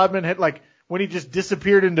Dennis Rodman had like when he just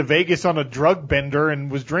disappeared into Vegas on a drug bender and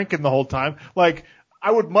was drinking the whole time. Like,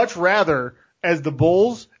 I would much rather, as a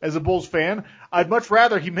Bulls fan, I'd much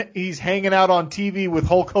rather he's hanging out on TV with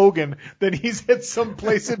Hulk Hogan than he's at some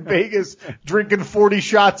place in Vegas drinking 40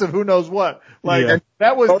 shots of who knows what. Like, Yeah.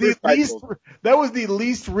 that was the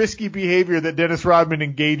least risky behavior that Dennis Rodman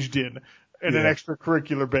engaged in an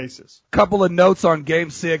extracurricular basis. Couple of notes on Game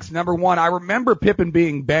 6. Number one, I remember Pippen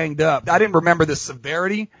being banged up. I didn't remember the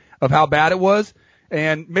severity of how bad it was.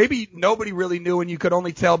 And maybe nobody really knew, and you could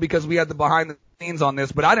only tell because we had the behind the scenes on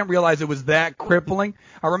this, but I didn't realize it was that crippling.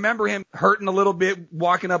 I remember him hurting a little bit,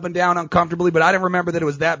 walking up and down uncomfortably, but I didn't remember that it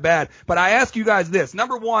was that bad. But I ask you guys this.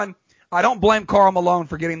 Number one, I don't blame Karl Malone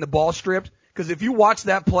for getting the ball stripped, because if you watch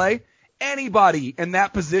that play, anybody in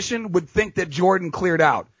that position would think that Jordan cleared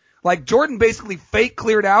out. Like, Jordan basically fake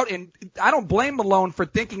cleared out, and I don't blame Malone for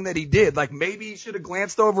thinking that he did. Like, maybe he should have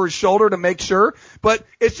glanced over his shoulder to make sure, but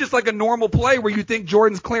it's just like a normal play where you think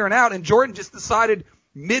Jordan's clearing out, and Jordan just decided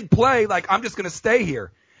mid-play, like, I'm just going to stay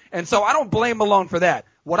here. And so I don't blame Malone for that.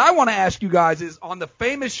 What I want to ask you guys is, on the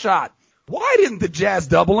famous shot, why didn't the Jazz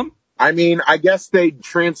double him? I mean, I guess they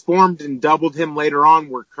transformed and doubled him later on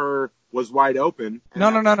where Kerr was wide open.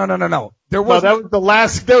 No. That was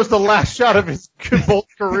the last shot of his Bolt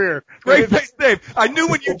career. Great face, Dave. I knew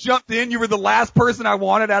when you jumped in, you were the last person I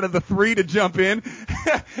wanted out of the three to jump in.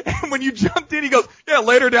 And when you jumped in, he goes, yeah,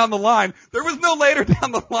 later down the line. There was no later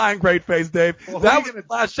down the line, great face, Dave. Well, that was the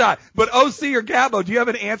last shot. But OC or Gabo, do you have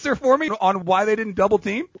an answer for me on why they didn't double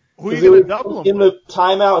team? Who are you going to double him? In the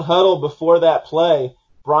timeout huddle before that play,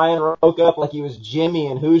 Brian woke up like he was Jimmy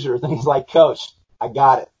in Hoosiers, and he's like, Coach, I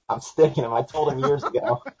got it. I'm sticking him. I told him years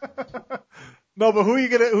ago. No, but who are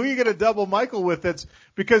you gonna double Michael with? That's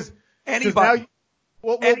because anybody.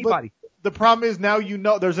 Anybody. The problem is now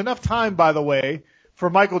there's enough time, by the way, for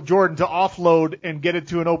Michael Jordan to offload and get it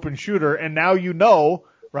to an open shooter, and now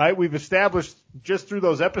right? We've established just through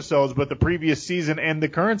those episodes, but the previous season and the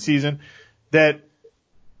current season, that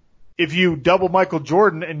if you double Michael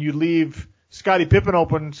Jordan and you leave Scottie Pippen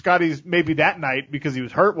open, Scotty's maybe that night because he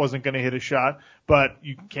was hurt wasn't going to hit a shot, but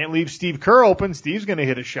you can't leave Steve Kerr open. Steve's going to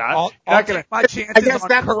hit a shot. I'll take my chances on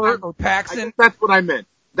Kerr or Paxson. That's what I meant.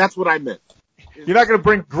 You're not going to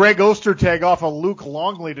bring Greg Ostertag off of Luke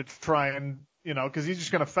Longley to try and, because he's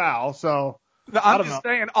just going to foul. So I'm just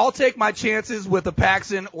saying, I'll take my chances with a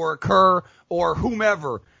Paxson or a Kerr or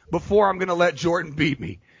whomever before I'm going to let Jordan beat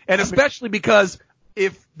me. And especially because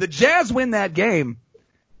if the Jazz win that game,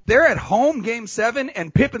 they're at home Game 7,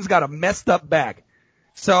 and Pippen's got a messed up back.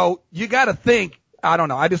 So you got to think, I don't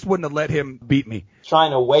know, I just wouldn't have let him beat me.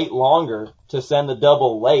 Trying to wait longer to send the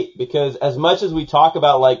double late, because as much as we talk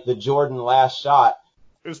about like the Jordan last shot,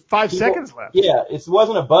 it was 5 seconds left. Yeah, it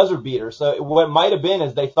wasn't a buzzer beater. So what might have been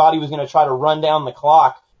is they thought he was going to try to run down the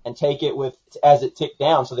clock and take it as it ticked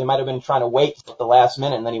down. So they might have been trying to wait at the last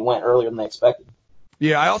minute, and then he went earlier than they expected.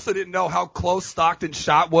 Yeah, I also didn't know how close Stockton's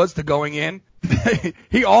shot was to going in.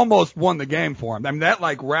 He almost won the game for him. I mean, that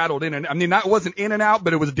like rattled in, and I mean, that wasn't in and out,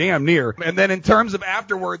 but it was damn near. And then in terms of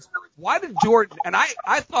afterwards, why did Jordan, and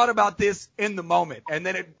I thought about this in the moment, and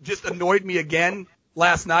then it just annoyed me again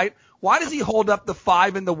last night. Why does he hold up the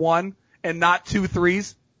 5 and the 1 and not 2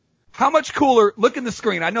 threes? How much cooler, look in the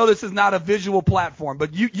screen. I know this is not a visual platform,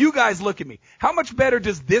 but you guys look at me. How much better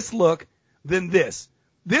does this look than this?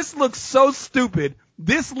 This looks so stupid.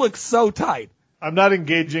 This looks so tight. I'm not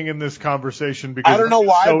engaging in this conversation because I don't know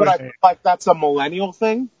why, but I feel like that's a millennial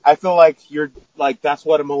thing. I feel like that's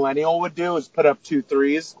what a millennial would do, is put up 2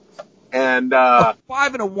 threes. And 5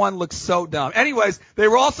 and a 1 looks so dumb. Anyways, they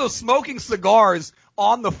were also smoking cigars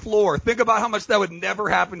on the floor. Think about how much that would never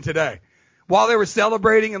happen today. While they were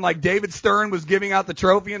celebrating and like David Stern was giving out the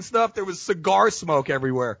trophy and stuff, there was cigar smoke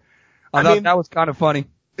everywhere. I thought that was kind of funny.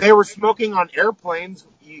 They were smoking on airplanes.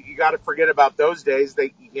 You got to forget about those days.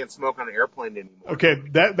 You can't smoke on an airplane anymore. Okay,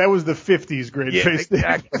 that was the 50s, great face.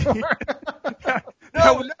 Exactly.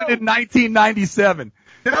 That was in 1997.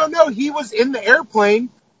 No, he was in the airplane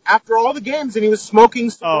after all the games, and he was smoking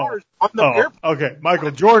cigars on the airplane. Okay.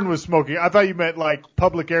 Michael Jordan was smoking. I thought you meant like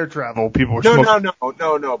public air travel. People were smoking.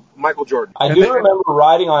 No. Michael Jordan. I do remember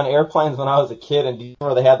riding on airplanes when I was a kid, and do you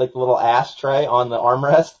remember they had like the little ashtray on the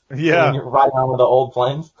armrest? Yeah. When you're riding on one of the old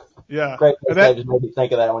planes. Yeah. Great. That just made me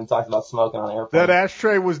think of that when he talked about smoking on airplanes. That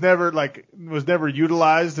ashtray was never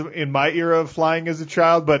utilized in my era of flying as a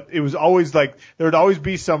child, but it was always like there would always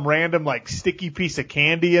be some random like sticky piece of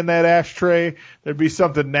candy in that ashtray. There'd be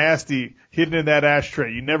something nasty hidden in that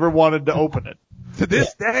ashtray. You never wanted to open it. To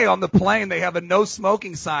this day on the plane, they have a no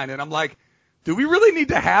smoking sign, and I'm like, do we really need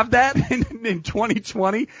to have that in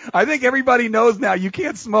 2020? I think everybody knows now you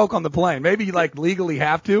can't smoke on the plane. Maybe you like legally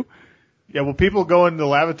have to. Yeah, well, people go into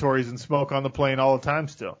lavatories and smoke on the plane all the time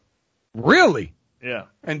still. Really? Yeah.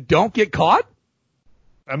 And don't get caught?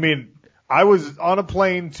 I mean, I was on a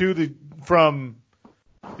plane from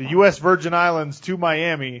the U.S. Virgin Islands to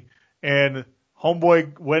Miami, and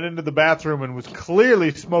homeboy went into the bathroom and was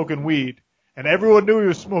clearly smoking weed, and everyone knew he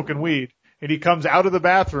was smoking weed. And he comes out of the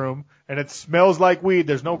bathroom, and it smells like weed.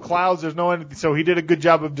 There's no clouds. There's no anything. So he did a good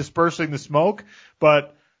job of dispersing the smoke,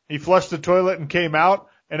 but he flushed the toilet and came out,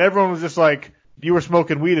 and everyone was just like, you were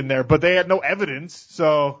smoking weed in there. But they had no evidence,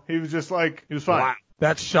 so he was just like, he was fine. Wow.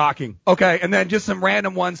 That's shocking. Okay, and then just some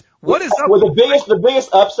random ones. What is up? Well, the biggest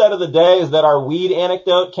upset of the day is that our weed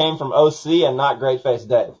anecdote came from OC and not Great Face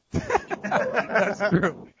Dave. That's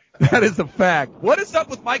true. That is a fact. What is up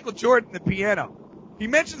with Michael Jordan, the piano? He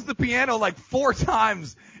mentions the piano like 4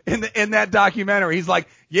 times in that documentary. He's like,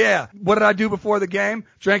 yeah, what did I do before the game?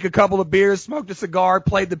 Drank a couple of beers, smoked a cigar,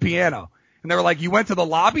 played the piano. And they were like, you went to the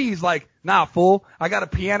lobby? He's like, nah, fool. I got a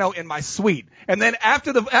piano in my suite. And then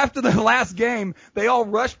after the last game, they all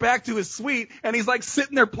rushed back to his suite, and he's like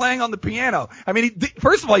sitting there playing on the piano. I mean,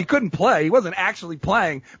 first of all, he couldn't play. He wasn't actually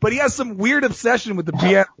playing, but he has some weird obsession with the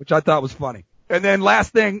piano, which I thought was funny. And then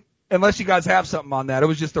last thing, unless you guys have something on that, it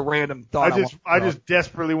was just a random thought. I just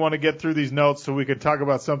desperately want to get through these notes so we could talk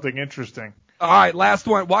about something interesting. All right, last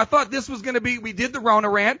one. Well, I thought this was going to be, we did the Rona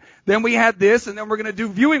rant, then we had this, and then we're going to do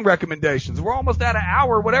viewing recommendations. We're almost at an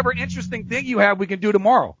hour. Whatever interesting thing you have, we can do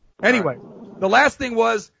tomorrow. Anyway, the last thing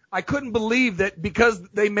was, I couldn't believe that because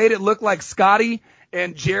they made it look like Scotty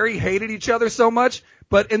and Jerry hated each other so much,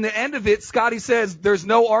 but in the end of it, Scotty says there's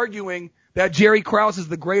no arguing that Jerry Krause is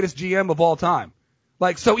the greatest GM of all time.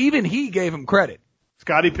 Like, so even he gave him credit.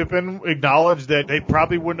 Scottie Pippen acknowledged that they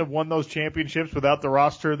probably wouldn't have won those championships without the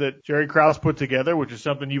roster that Jerry Krause put together, which is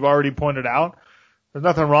something you've already pointed out. There's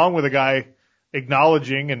nothing wrong with a guy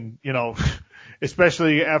acknowledging and,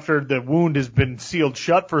 especially after the wound has been sealed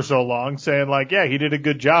shut for so long, saying like, yeah, he did a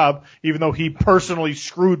good job, even though he personally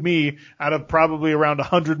screwed me out of probably around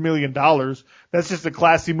 $100 million. That's just a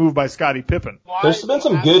classy move by Scottie Pippen. There's been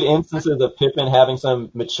some good instances of Pippen having some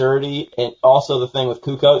maturity, and also the thing with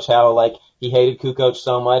Kukoc, how like he hated Kukoc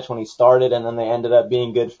so much when he started, and then they ended up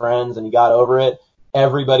being good friends, and he got over it.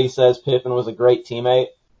 Everybody says Pippen was a great teammate.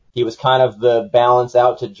 He was kind of the balance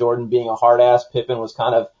out to Jordan being a hard ass. Pippen was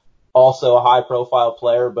kind of also a high profile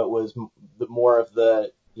player, but was more of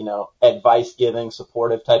the, advice giving,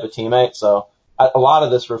 supportive type of teammate. So a lot of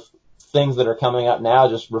this things that are coming up now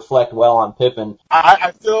just reflect well on Pippen.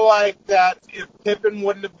 I feel like that if Pippen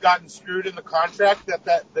wouldn't have gotten screwed in the contract,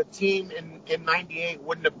 that the team in 98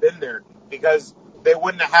 wouldn't have been there because they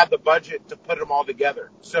wouldn't have had the budget to put them all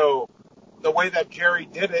together. So the way that Jerry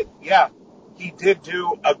did it, yeah, he did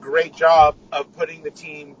do a great job of putting the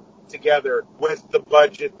team together with the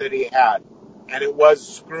budget that he had. And it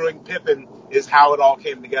was screwing Pippen is how it all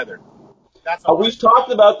came together. We've talked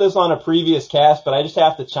about this on a previous cast, but I just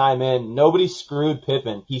have to chime in. Nobody screwed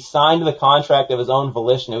Pippen. He signed the contract of his own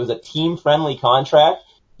volition. It was a team-friendly contract.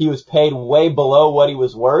 He was paid way below what he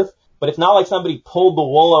was worth, but it's not like somebody pulled the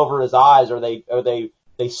wool over his eyes or they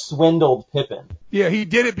swindled Pippen. Yeah, he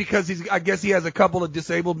did it because I guess he has a couple of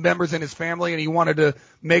disabled members in his family, and he wanted to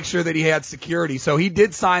make sure that he had security. So he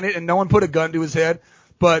did sign it, and no one put a gun to his head.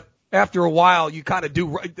 But after a while, you kind of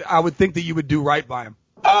do. I would think that you would do right by him.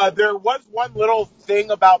 There was one little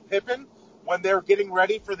thing about Pippen when they were getting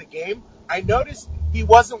ready for the game. I noticed he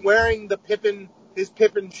wasn't wearing his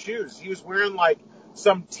Pippen shoes. He was wearing like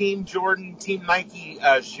some Team Jordan, Team Nike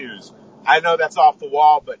shoes. I know that's off the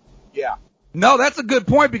wall, but yeah. No, that's a good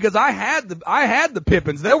point because I had the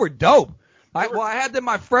Pippins. They were dope. I had them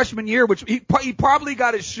my freshman year, which he probably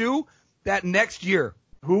got his shoe that next year.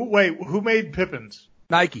 Who made Pippins?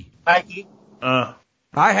 Nike. I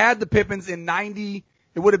had the Pippins in 90.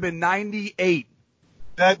 It would have been 98.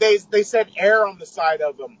 They said Air on the side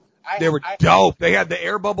of them. They were dope. They had the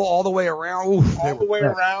air bubble all the way around. Oof, all the way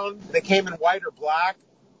around. They came in white or black.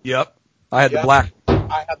 Yep. I had the black.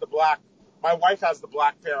 I had the black. My wife has the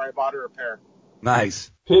black pair. I bought her a pair.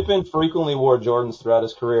 Nice. Pippen frequently wore Jordans throughout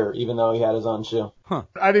his career, even though he had his own shoe. Huh.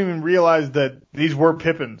 I didn't even realize that these were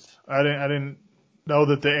Pippins. I didn't know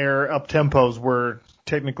that the Air Up Tempos were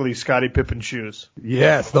technically Scottie Pippen shoes.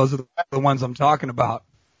 Yes, those are the ones I'm talking about.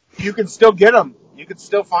 You can still get them. You can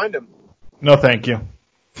still find them. No, thank you.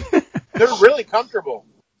 They're really comfortable.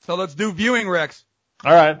 So let's do viewing, Rex.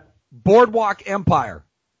 All right. Boardwalk Empire.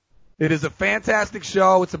 It is a fantastic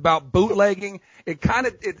show. It's about bootlegging. And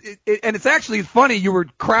it's actually funny. You were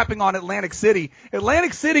crapping on Atlantic City.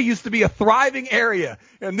 Atlantic City used to be a thriving area,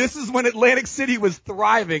 and this is when Atlantic City was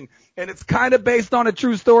thriving. And it's kind of based on a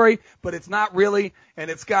true story, but it's not really. And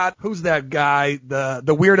it's got, who's that guy? The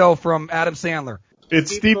weirdo from Adam Sandler.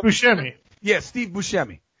 It's Steve Buscemi. Yeah, Steve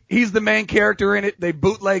Buscemi. He's the main character in it. They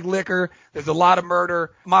bootleg liquor. There's a lot of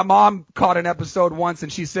murder. My mom caught an episode once,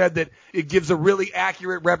 and she said that it gives a really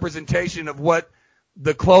accurate representation of what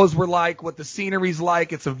the clothes were like, what the scenery's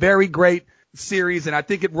like. It's a very great series, and I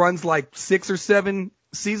think it runs like 6 or 7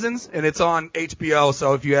 seasons, and it's on HBO.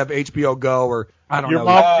 So if you have HBO Go or I don't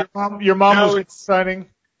know. Your mom was designing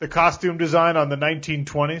the costume design on the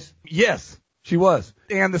 1920s? Yes, she was.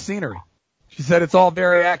 And the scenery. She said it's all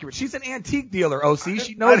very accurate. She's an antique dealer, OC.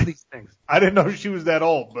 She knows these things. I didn't know she was that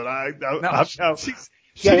old, but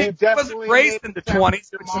she wasn't raised in the 20s,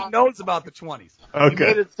 but she knows about the 20s. Okay. You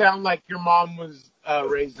made it sound like your mom was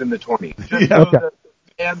raised in the 20s. Just Yeah, okay. the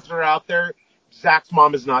fans are out there. Zach's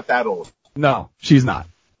mom is not that old. No, she's not.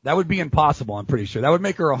 That would be impossible, I'm pretty sure. That would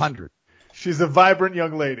make her 100. She's a vibrant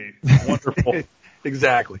young lady. Wonderful.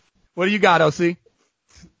 Exactly. What do you got, OC?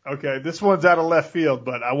 Okay, this one's out of left field,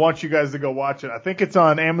 but I want you guys to go watch it. I think it's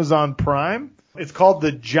on Amazon Prime. It's called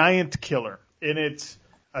The Giant Killer, and it's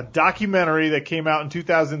a documentary that came out in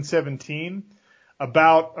 2017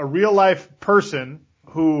 about a real-life person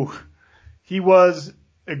who he was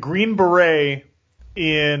a Green Beret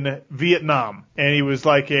in Vietnam, and he was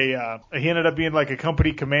like he ended up being like a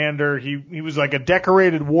company commander. He was like a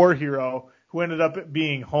decorated war hero who ended up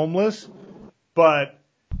being homeless, but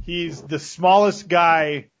he's the smallest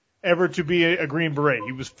guy ever to be a Green Beret.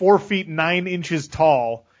 He was 4 feet 9 inches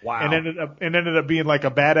tall. Wow. And ended up being like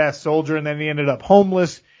a badass soldier, and then he ended up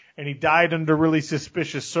homeless, and he died under really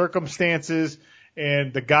suspicious circumstances.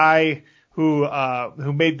 And the guy who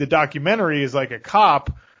made the documentary is like a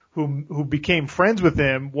cop who became friends with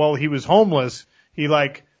him while he was homeless. He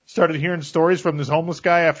like started hearing stories from this homeless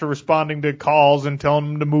guy after responding to calls and telling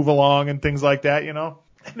him to move along and things like that, you know?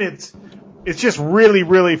 And it's just really,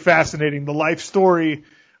 really fascinating, the life story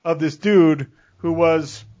of this dude who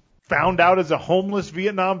was found out as a homeless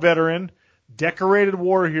Vietnam veteran, decorated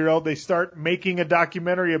war hero. They start making a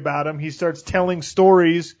documentary about him. He starts telling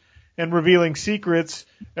stories and revealing secrets,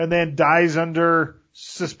 and then dies under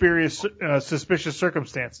suspicious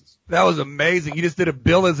circumstances. That was amazing. You just did a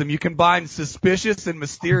Billism. You combined suspicious and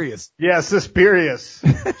mysterious. Yeah, suspicious.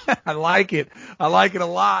 I like it. I like it a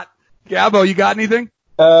lot. Gabbo, you got anything?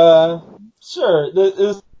 Sure. This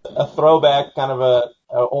is a throwback, kind of a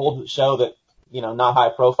old show that, not high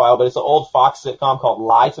profile, but it's an old Fox sitcom called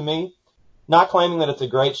Lie to Me. Not claiming that it's a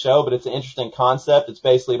great show, but it's an interesting concept. It's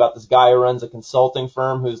basically about this guy who runs a consulting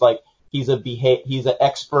firm who's like, he's an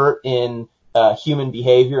expert in human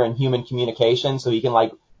behavior and human communication. So he's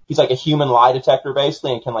like a human lie detector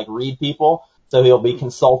basically, and can like read people. So he'll be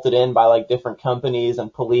consulted in by like different companies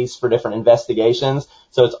and police for different investigations.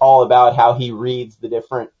 So it's all about how he reads the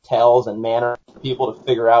different tells and manners of people to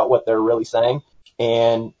figure out what they're really saying.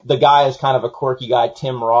 And the guy is kind of a quirky guy.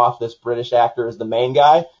 Tim Roth, this British actor, is the main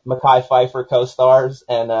guy. Mekhi Phifer co-stars,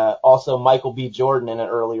 and also Michael B. Jordan in an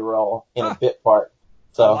early role in a bit part.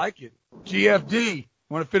 So I like it. GFD,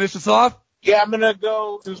 want to finish us off? Yeah, I'm going to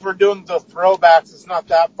go, since we're doing the throwbacks, it's not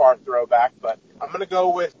that far throwback, but I'm going to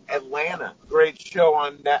go with Atlanta. Great show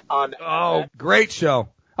on net. Oh, great show.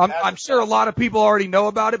 I'm sure a lot of people already know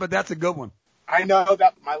about it, but that's a good one. I know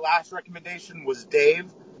that my last recommendation was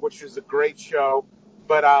Dave, which is a great show,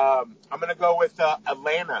 but I'm going to go with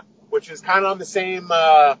Atlanta, which is kind of on the same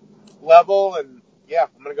level, and yeah,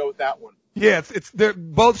 I'm going to go with that one. Yeah,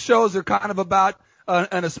 both shows are kind of about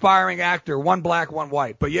an aspiring actor, one black, one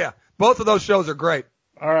white, but yeah. Both of those shows are great.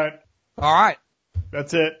 All right.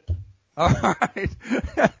 That's it. All right.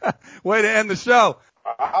 Way to end the show.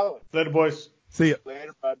 Holla. Later, boys. See ya.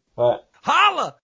 Later, bud. Bye. Holla!